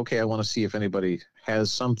just saying, okay, I want to see if anybody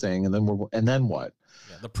has something, and then what?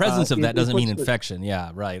 Yeah, the presence of that doesn't mean infection.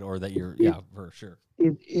 Yeah, right. Or that you're, for sure.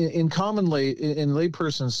 In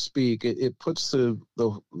laypersons speak, it puts the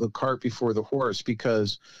cart before the horse,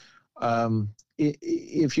 because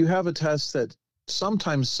if you have a test that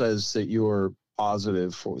sometimes says that you're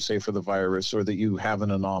positive for the virus, or that you have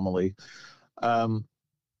an anomaly,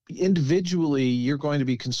 individually you're going to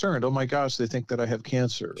be concerned. Oh my gosh, they think that I have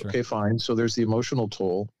cancer. Sure. Okay, fine. So there's the emotional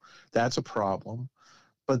toll. That's a problem.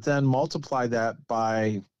 But then multiply that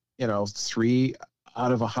by 3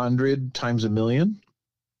 out of 100 times 1 million.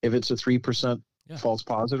 If it's a 3% false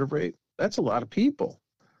positive rate, that's a lot of people.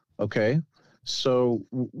 Okay, so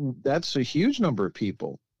that's a huge number of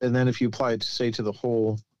people. And then if you apply it to the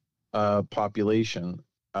whole population,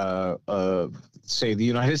 say the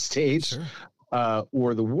United States, sure,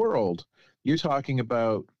 or the world, you're talking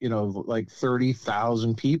about, like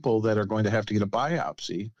 30,000 people that are going to have to get a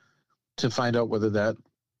biopsy to find out whether that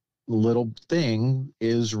little thing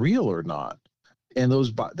is real or not. And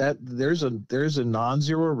there's a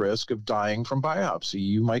non-zero risk of dying from biopsy.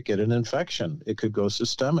 You might get an infection. It could go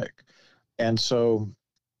systemic. And so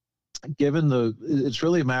it's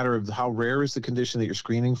really a matter of how rare is the condition that you're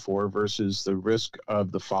screening for versus the risk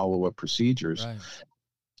of the follow-up procedures. Right.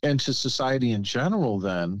 And to society in general,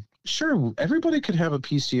 then, sure, everybody could have a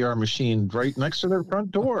PCR machine right next to their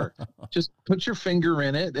front door. Just put your finger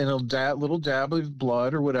in it and it'll little dab of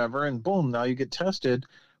blood or whatever, and boom, now you get tested.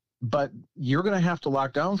 But you're going to have to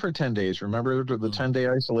lock down for 10 days. Remember the 10-day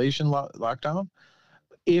isolation lockdown?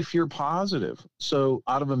 If you're positive. So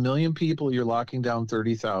out of 1 million people, you're locking down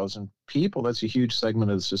 30,000 people. That's a huge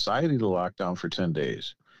segment of the society to lock down for 10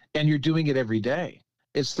 days. And you're doing it every day.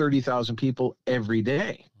 It's 30,000 people every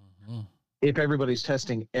day. Mm-hmm. If everybody's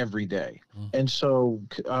testing every day. Mm-hmm. And so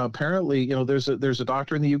apparently, there's a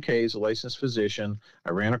doctor in the UK, he's a licensed physician. I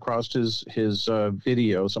ran across his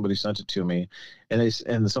video. Somebody sent it to me.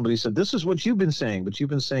 And somebody said, this is what you've been saying, but you've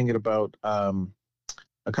been saying it about,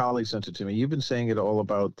 a colleague sent it to me. You've been saying it all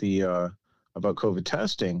about about COVID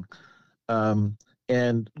testing.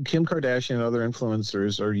 And Kim Kardashian and other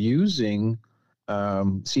influencers are using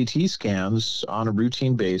CT scans on a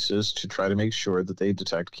routine basis to try to make sure that they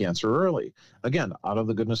detect cancer early. Again, out of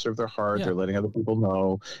the goodness of their heart, They're letting other people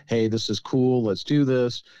know, hey, this is cool, let's do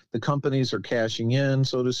this. The companies are cashing in,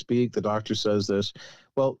 so to speak. The doctor says this.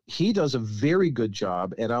 Well, he does a very good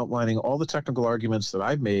job at outlining all the technical arguments that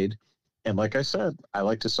I've made. And like I said, I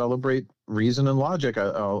like to celebrate reason and logic.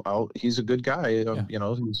 He's a good guy.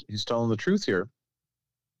 He's telling the truth here.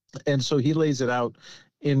 And so he lays it out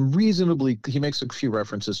he makes a few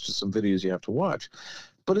references to some videos you have to watch.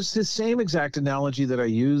 But it's the same exact analogy that I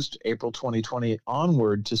used April 2020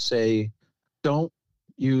 onward to say, don't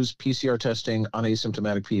use PCR testing on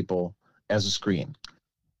asymptomatic people as a screen.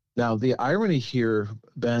 Now, the irony here,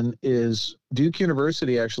 Ben, is Duke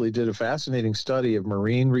University actually did a fascinating study of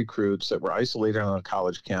Marine recruits that were isolated on a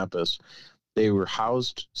college campus. They were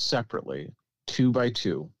housed separately, 2 by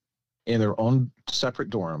 2, in their own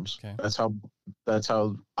separate dorms. Okay. That's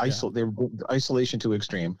how they were isolation to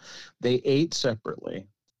extreme. They ate separately.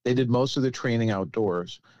 They did most of their training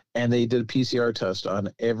outdoors, and they did a PCR test on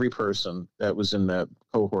every person that was in that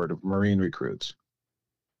cohort of Marine recruits.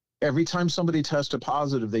 Every time somebody tested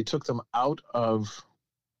positive, they took them out of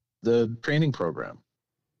the training program.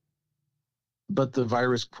 But the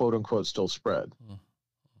virus, quote unquote, still spread.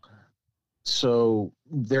 So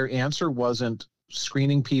their answer wasn't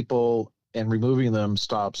screening people and removing them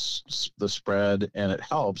stops the spread and it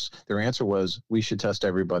helps. Their answer was, we should test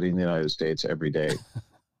everybody in the United States every day.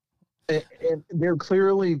 And they're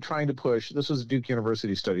clearly trying to push, this was a Duke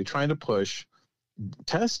University study, trying to push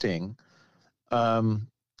testing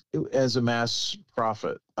as a mass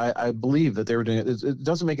profit. I believe that they were doing it. It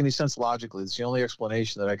doesn't make any sense logically. It's the only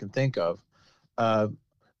explanation that I can think of.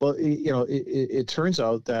 Well, it turns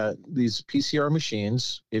out that these PCR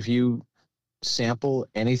machines, if you sample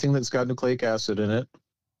anything that's got nucleic acid in it,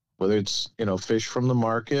 whether it's fish from the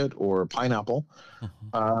market or pineapple,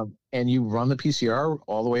 and you run the PCR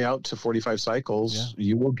all the way out to 45 cycles,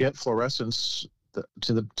 you will get fluorescence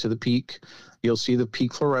to the peak. You'll see the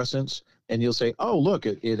peak fluorescence, and you'll say, oh, look,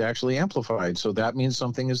 it actually amplified. So that means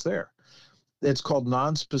something is there. It's called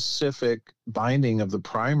non-specific binding of the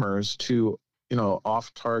primers to,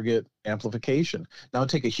 off-target amplification. Now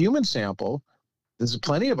take a human sample. There's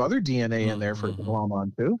plenty of other DNA in there for it to glom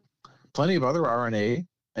onto, plenty of other RNA,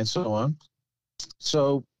 and so on.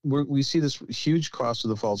 So we see this huge cost of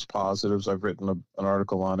the false positives. I've written an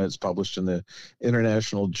article on it. It's published in the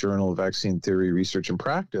International Journal of Vaccine Theory, Research, and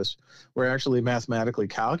Practice, where I actually mathematically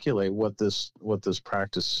calculate what this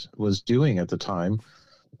practice was doing at the time.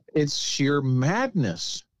 It's sheer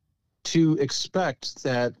madness to expect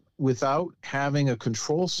that without having a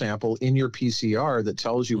control sample in your PCR that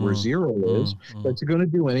tells you where zero is, that you're going to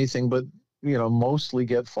do anything but, mostly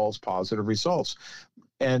get false positive results.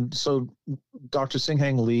 And so Dr.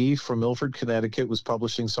 Singhang Lee from Milford, Connecticut was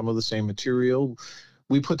publishing some of the same material.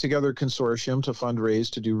 We put together a consortium to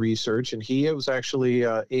fundraise to do research, and he was actually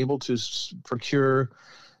able to procure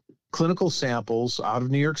clinical samples out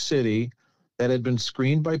of New York City that had been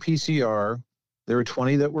screened by PCR. There were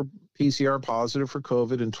 20 that were PCR positive for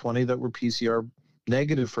COVID and 20 that were PCR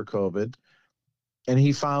negative for COVID. And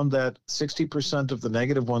he found that 60% of the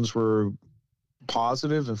negative ones were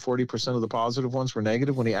positive and 40% of the positive ones were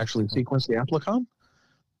negative when he actually sequenced the amplicon.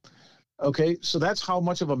 Okay, so that's how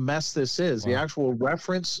much of a mess this is. Wow. The actual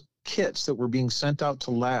reference kits that were being sent out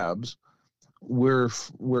to labs were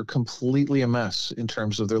completely a mess in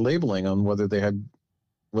terms of their labeling on whether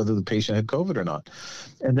the patient had COVID or not.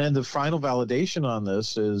 And then the final validation on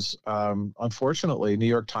this is, unfortunately, New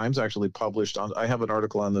York Times actually published on. I have an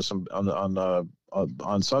article on this on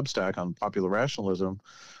Substack on popular rationalism,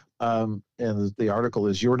 and the article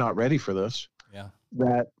is "You're not ready for this." Yeah.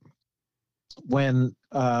 That when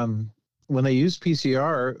they use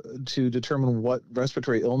PCR to determine what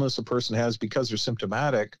respiratory illness a person has because they're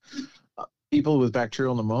symptomatic, people with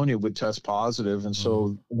bacterial pneumonia would test positive. And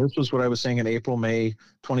so this was what I was saying in April, May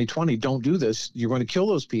 2020. Don't do this. You're going to kill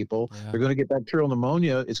those people. Yeah. They're going to get bacterial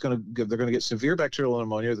pneumonia. They're going to get severe bacterial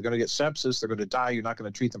pneumonia. They're going to get sepsis. They're going to die. You're not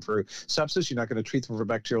going to treat them for sepsis. You're not going to treat them for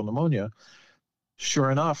bacterial pneumonia.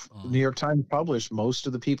 Sure enough, New York Times published most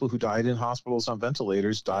of the people who died in hospitals on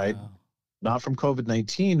ventilators died not from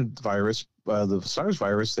COVID-19 virus, the SARS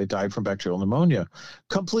virus. They died from bacterial pneumonia.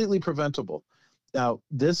 Completely preventable. Now,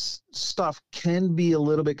 this stuff can be a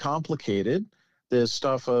little bit complicated, this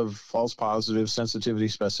stuff of false positive, sensitivity,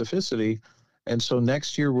 specificity. And so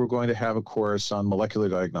next year, we're going to have a course on molecular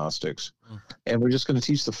diagnostics. And we're just going to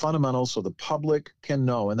teach the fundamentals so the public can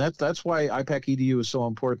know. And that's why IPAC EDU is so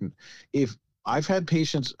important. If I've had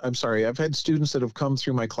students that have come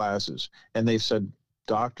through my classes and they've said,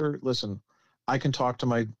 "Doctor, listen, I can talk to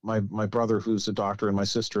my brother who's a doctor and my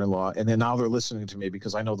sister-in-law, and then now they're listening to me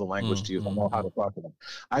because I know the language to use. I know how to talk to them."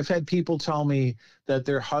 I've had people tell me that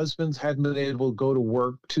their husbands hadn't been able to go to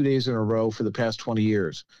work 2 days in a row for the past 20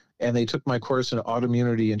 years. And they took my course in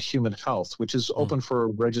autoimmunity and human health, which is open for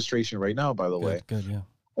registration right now, by the way. Good, yeah.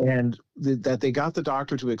 And that they got the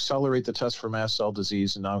doctor to accelerate the test for mast cell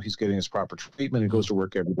disease, and now he's getting his proper treatment and goes to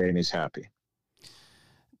work every day and he's happy.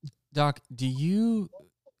 Doc, do you,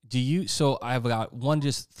 so I've got one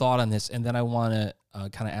just thought on this, and then I want to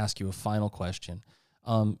kind of ask you a final question.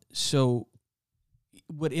 So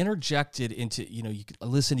what interjected into, you could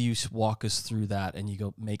listen to you walk us through that and you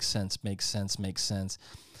go, makes sense.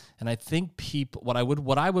 And I think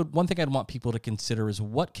one thing I'd want people to consider is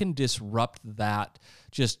what can disrupt that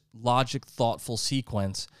just logic, thoughtful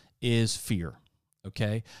sequence is fear.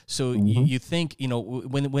 Okay. So you think,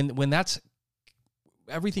 when that's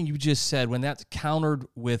everything you just said, when that's countered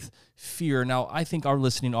with fear. Now, I think our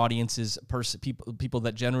listening audience is people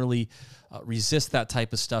that generally resist that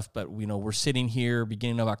type of stuff. But we're sitting here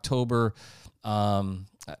beginning of October.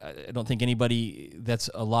 I don't think anybody that's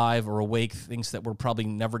alive or awake thinks that we're probably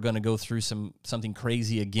never going to go through something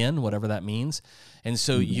crazy again, whatever that means. And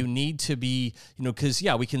so you need to be, because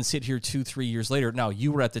we can sit here 2-3 years later. Now,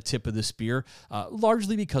 you were at the tip of the spear,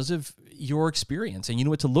 largely because of your experience, and you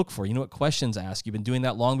know what to look for. You know what questions to ask. You've been doing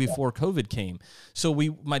that long before COVID came. So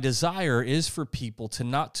my desire is for people to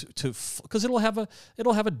not because it'll have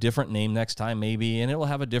a different name next time maybe, and it'll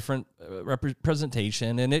have a different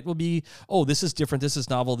representation, and it will be, oh, this is different, this is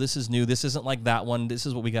novel, this is new, this isn't like that one, this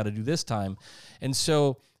is what we got to do this time. And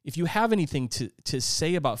so if you have anything to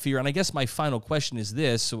say about fear, and I guess my final question is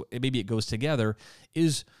this, so maybe it goes together,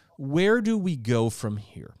 is where do we go from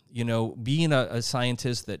here? Being a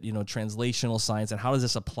scientist that, translational science, and how does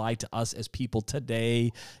this apply to us as people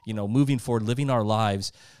today, moving forward, living our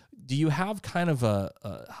lives? Do you have kind of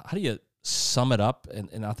how do you sum it up?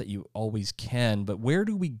 And not that you always can, but where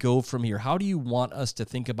do we go from here? How do you want us to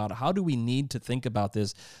think about it? How do we need to think about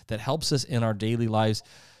this that helps us in our daily lives,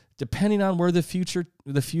 depending on where the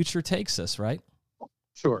future takes us, right?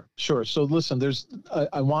 Sure. So listen,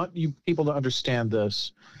 I want you people to understand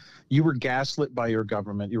this. You were gaslit by your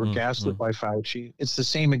government. You were gaslit by Fauci. It's the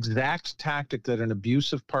same exact tactic that an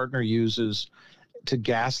abusive partner uses to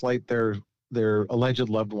gaslight their alleged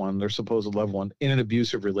loved one, their supposed loved one, in an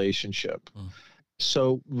abusive relationship.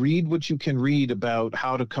 So read what you can read about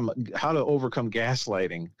how to overcome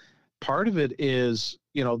gaslighting. Part of it is,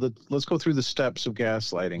 let's go through the steps of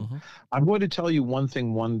gaslighting. I'm going to tell you one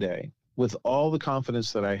thing one day with all the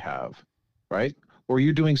confidence that I have, right? Or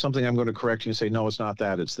you're doing something, I'm going to correct you and say, no, it's not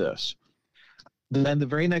that, it's this. Then the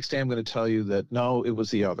very next day, I'm going to tell you that, no, it was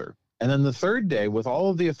the other. And then the third day, with all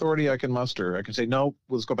of the authority I can muster, I can say, no,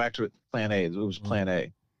 let's go back to it. Plan A. It was plan A.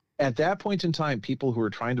 At that point in time, people who are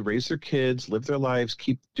trying to raise their kids, live their lives,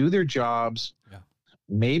 do their jobs,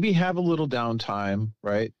 maybe have a little downtime,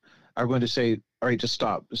 right, are going to say, all right, just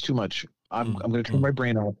stop. It's too much. I'm going to turn my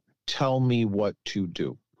brain off. Tell me what to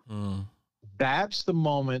do. That's the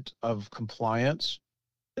moment of compliance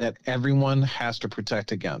that everyone has to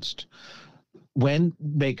protect against.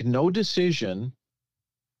 Make no decision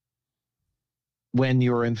when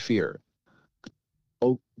you're in fear.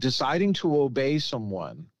 Deciding to obey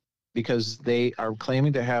someone because they are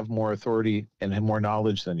claiming to have more authority and have more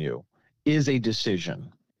knowledge than you is a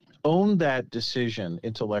decision. Own that decision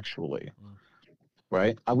intellectually.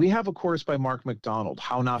 right? We have a course by Mark McDonald,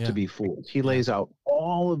 How Not to Be Fooled. He lays out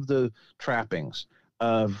all of the trappings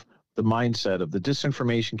of the mindset of the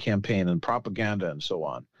disinformation campaign and propaganda and so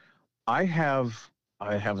on. I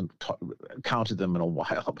haven't counted them in a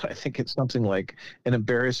while, but I think it's something like an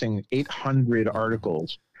embarrassing 800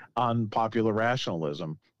 articles on popular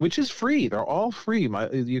rationalism, which is free. They're all free.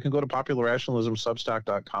 You can go to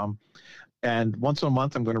popularrationalismsubstack.com. And once a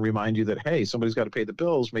month, I'm going to remind you that, hey, somebody's got to pay the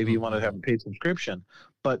bills. Maybe you want to have a paid subscription.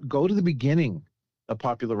 But go to the beginning of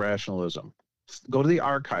popular rationalism. Go to the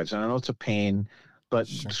archives. And I know it's a pain, but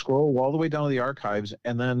scroll all the way down to the archives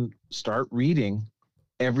and then start reading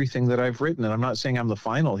everything that I've written. And I'm not saying I'm the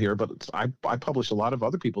final here, but I publish a lot of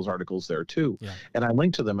other people's articles there too. Yeah. And I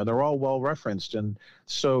link to them, and they're all well referenced. And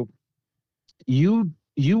so you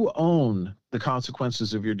own the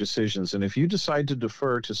consequences of your decisions. And if you decide to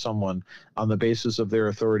defer to someone on the basis of their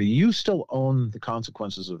authority, you still own the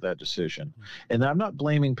consequences of that decision. Mm-hmm. And I'm not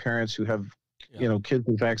blaming parents who have, kids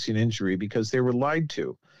with vaccine injury, because they were lied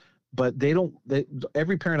to. But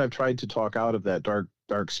every parent I've tried to talk out of that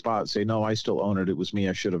dark spot say, no, I still own it. It was me.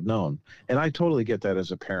 I should have known. And I totally get that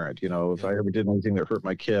as a parent. If I ever did anything that hurt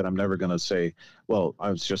my kid, I'm never going to say, well,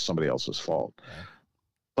 it's just somebody else's fault. Yeah.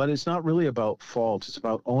 But it's not really about fault. It's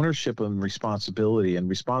about ownership and responsibility. And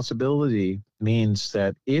responsibility means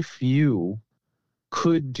that if you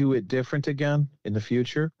could do it different again in the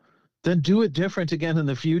future, then do it different again in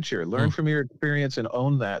the future. Learn from your experience and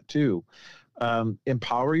own that too.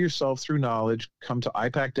 Empower yourself through knowledge. Come to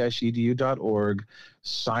ipac-edu.org.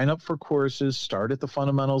 Sign up for courses. Start at the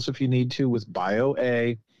fundamentals if you need to with Bio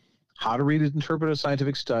A, how to read and interpret a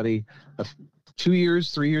scientific study. 2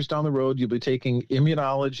 years, 3 years down the road, you'll be taking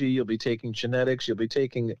immunology, you'll be taking genetics, you'll be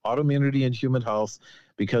taking autoimmunity and human health,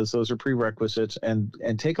 because those are prerequisites. And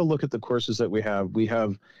take a look at the courses that we have. We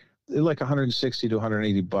have like $160 to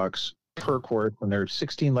 $180 per course, and there are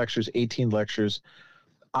 16 lectures, 18 lectures.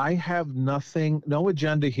 I have no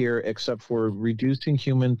agenda here except for reducing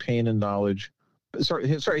human pain and knowledge.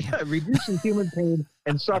 Reducing human pain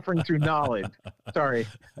and suffering through knowledge. Sorry,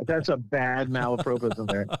 that's a bad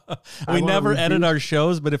malapropism there. We never edit our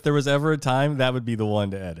shows, but if there was ever a time, that would be the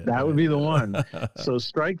one to edit. That would be the one. So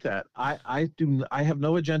strike that. I have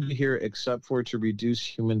no agenda here except for to reduce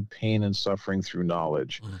human pain and suffering through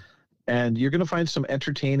knowledge. And you're going to find some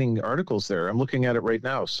entertaining articles there. I'm looking at it right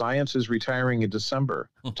now. Science is retiring in December.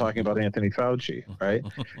 I'm talking about Anthony Fauci, right?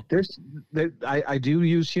 I do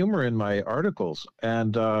use humor in my articles.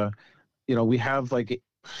 And, we have like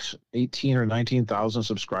 18 or 19,000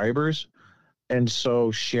 subscribers. And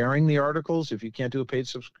so sharing the articles, if you can't do a paid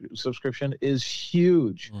subscription, is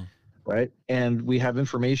huge, right? And we have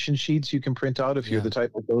information sheets you can print out if you're the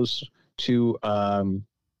type that goes to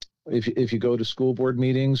if you go to school board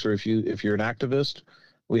meetings, or if you're an activist.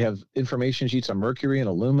 We have information sheets on mercury and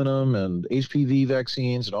aluminum and HPV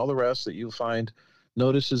vaccines and all the rest that you'll find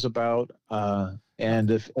notices about.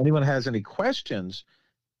 And if anyone has any questions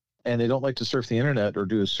and they don't like to surf the internet or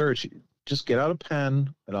do a search, just get out a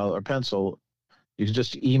pen or pencil. You can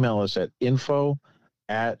just email us at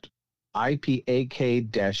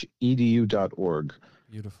info@ipak-edu.org.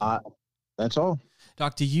 Beautiful. That's all.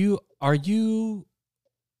 Doc,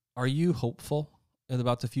 are you hopeful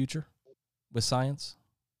about the future with science?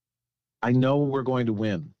 I know we're going to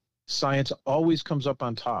win. Science always comes up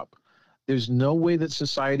on top. There's no way that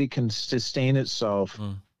society can sustain itself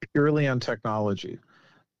purely on technology.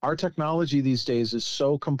 Our technology these days is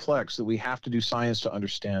so complex that we have to do science to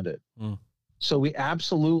understand it. So we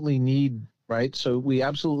absolutely need, right? So we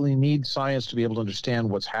absolutely need science to be able to understand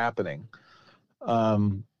what's happening.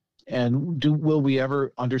 And will we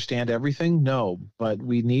ever understand everything? No, but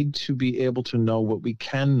we need to be able to know what we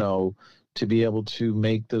can know to be able to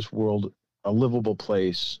make this world a livable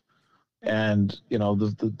place. And,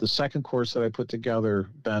 the second course that I put together,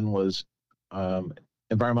 Ben, was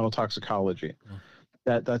environmental toxicology.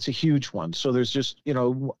 That's a huge one. So there's just,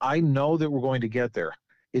 I know that we're going to get there.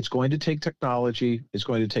 It's going to take technology. It's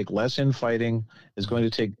going to take less infighting. It's going to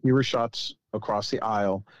take fewer shots across the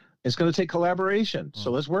aisle. It's going to take collaboration.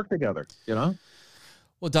 So let's work together,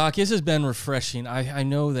 Well, Doc, this has been refreshing. I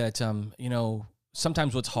know that,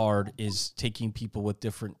 sometimes what's hard is taking people with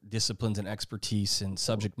different disciplines and expertise and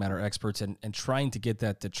subject matter experts and trying to get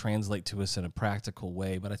that to translate to us in a practical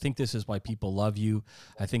way. But I think this is why people love you.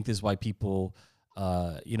 I think this is why people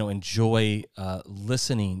enjoy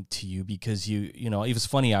listening to you, because it was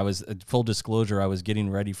funny. I was, full disclosure, I was getting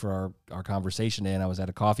ready for our conversation today, and I was at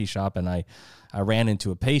a coffee shop, and I ran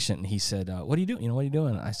into a patient, and he said, what are you doing? What are you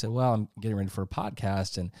doing? I said, well, I'm getting ready for a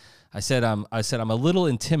podcast. And I said, I'm a little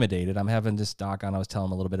intimidated. I'm having this doc on. I was telling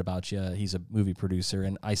him a little bit about you. He's a movie producer.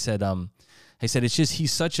 And I said, I said, it's just,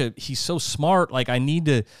 he's so smart. Like, I need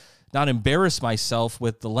to not embarrass myself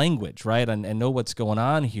with the language, right? And know what's going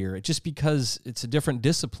on here, just because it's a different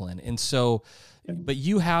discipline. And so, but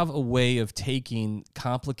you have a way of taking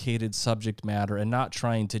complicated subject matter and not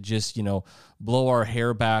trying to just, blow our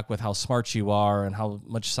hair back with how smart you are and how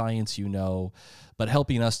much science you know, but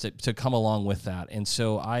helping us to come along with that. And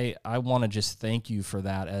so I want to just thank you for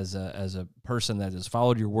that as a person that has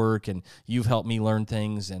followed your work, and you've helped me learn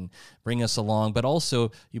things and bring us along. But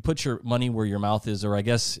also, you put your money where your mouth is, or I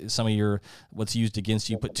guess some of what's used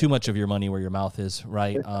against you, put too much of your money where your mouth is,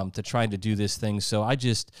 right? To try to do this thing. So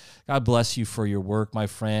God bless you for your work, my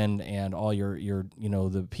friend, and all your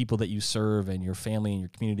the people that you serve and your family and your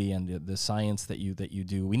community and the science that you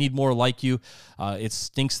do. We need more like you. It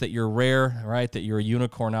stinks that you're rare, right? That you're a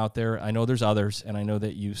unicorn out there. I know there's others, and I know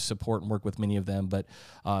that you support and work with many of them, but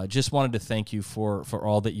just wanted to thank you for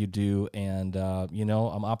all that you do. And,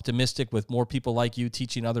 I'm optimistic with more people like you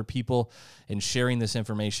teaching other people and sharing this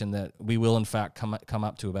information that we will, in fact, come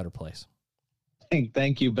up to a better place.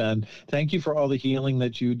 Thank you, Ben. Thank you for all the healing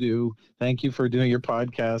that you do. Thank you for doing your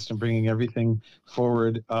podcast and bringing everything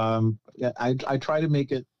forward. I try to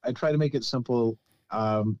make it simple.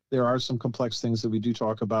 There are some complex things that we do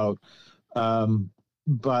talk about,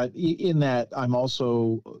 but in that, I'm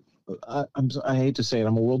also, I hate to say it,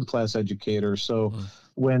 I'm a world-class educator. So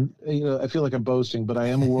when, I feel like I'm boasting, but I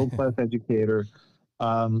am a world-class educator.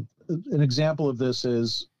 An example of this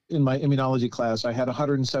is in my immunology class, I had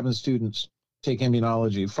 107 students take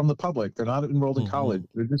immunology from the public. They're not enrolled in college.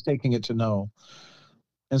 They're just taking it to know.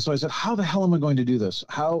 And so I said, how the hell am I going to do this?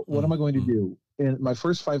 What am I going to do? And my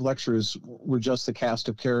first 5 lectures were just the cast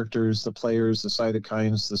of characters, the players, the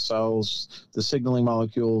cytokines, the cells, the signaling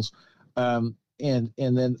molecules. And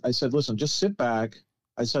then I said, listen, just sit back.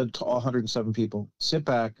 I said to all 107 people, sit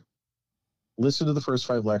back, listen to the first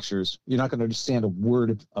 5 lectures. You're not going to understand a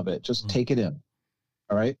word of it. Just take it in.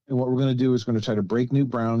 All right. And what we're going to do is we're going to try to break new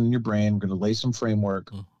ground in your brain. We're going to lay some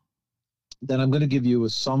framework. Then I'm going to give you a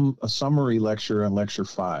summary lecture on lecture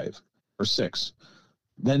 5 or 6.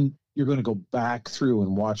 Then you're going to go back through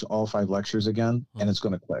and watch all 5 lectures again, and it's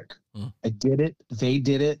going to click. I did it. They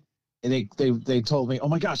did it. And they told me, oh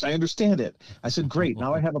my gosh, I understand it. I said, great.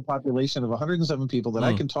 Now I have a population of 107 people that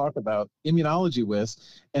I can talk about immunology with,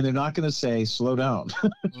 and they're not going to say, slow down.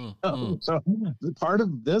 So part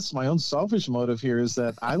of this, my own selfish motive here, is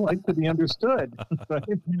that I like to be understood. Right?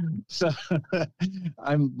 So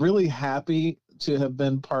I'm really happy to have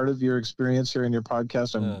been part of your experience here in your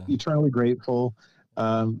podcast. I'm eternally grateful.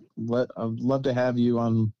 I'd love to have you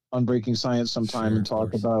on Breaking Science sometime and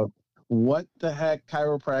talk about what the heck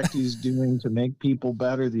chiropractic is doing to make people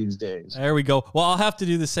better these days. There we go. Well, I'll have to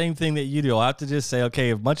do the same thing that you do. I'll have to just say, okay,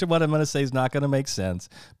 a bunch of what I'm going to say is not going to make sense.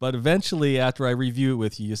 But eventually, after I review it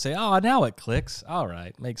with you, you say, oh, now it clicks. All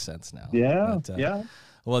right. Makes sense now. Yeah.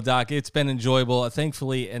 Well, Doc, it's been enjoyable.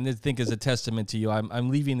 Thankfully, and I think as a testament to you, I'm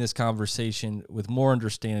leaving this conversation with more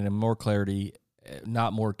understanding and more clarity,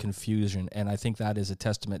 not more confusion. And I think that is a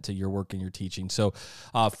testament to your work and your teaching. So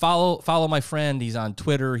follow my friend. He's on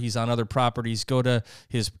Twitter. He's on other properties. Go to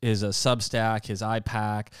his Substack, his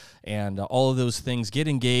iPack, and all of those things. Get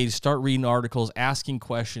engaged. Start reading articles, asking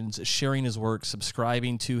questions, sharing his work,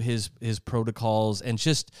 subscribing to his protocols, and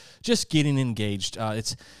just getting engaged.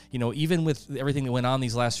 It's, even with everything that went on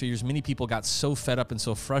these last few years, many people got so fed up and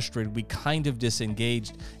so frustrated, we kind of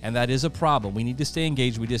disengaged, and that is a problem. We need to stay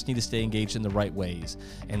engaged. We just need to stay engaged in the right ways.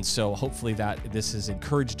 And so hopefully that this has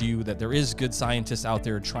encouraged you that there is good scientists out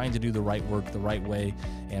there trying to do the right work the right way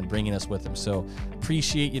and bringing us with them. So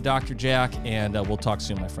appreciate you, Dr. Jack, and we'll talk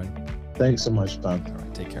soon, my friend. Thanks so much, Bob. All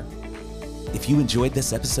right, take care. If you enjoyed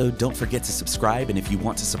this episode, don't forget to subscribe. And if you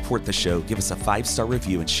want to support the show, give us a 5-star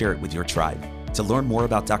review and share it with your tribe. To learn more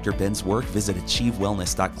about Dr. Ben's work, visit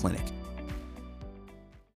achievewellness.clinic.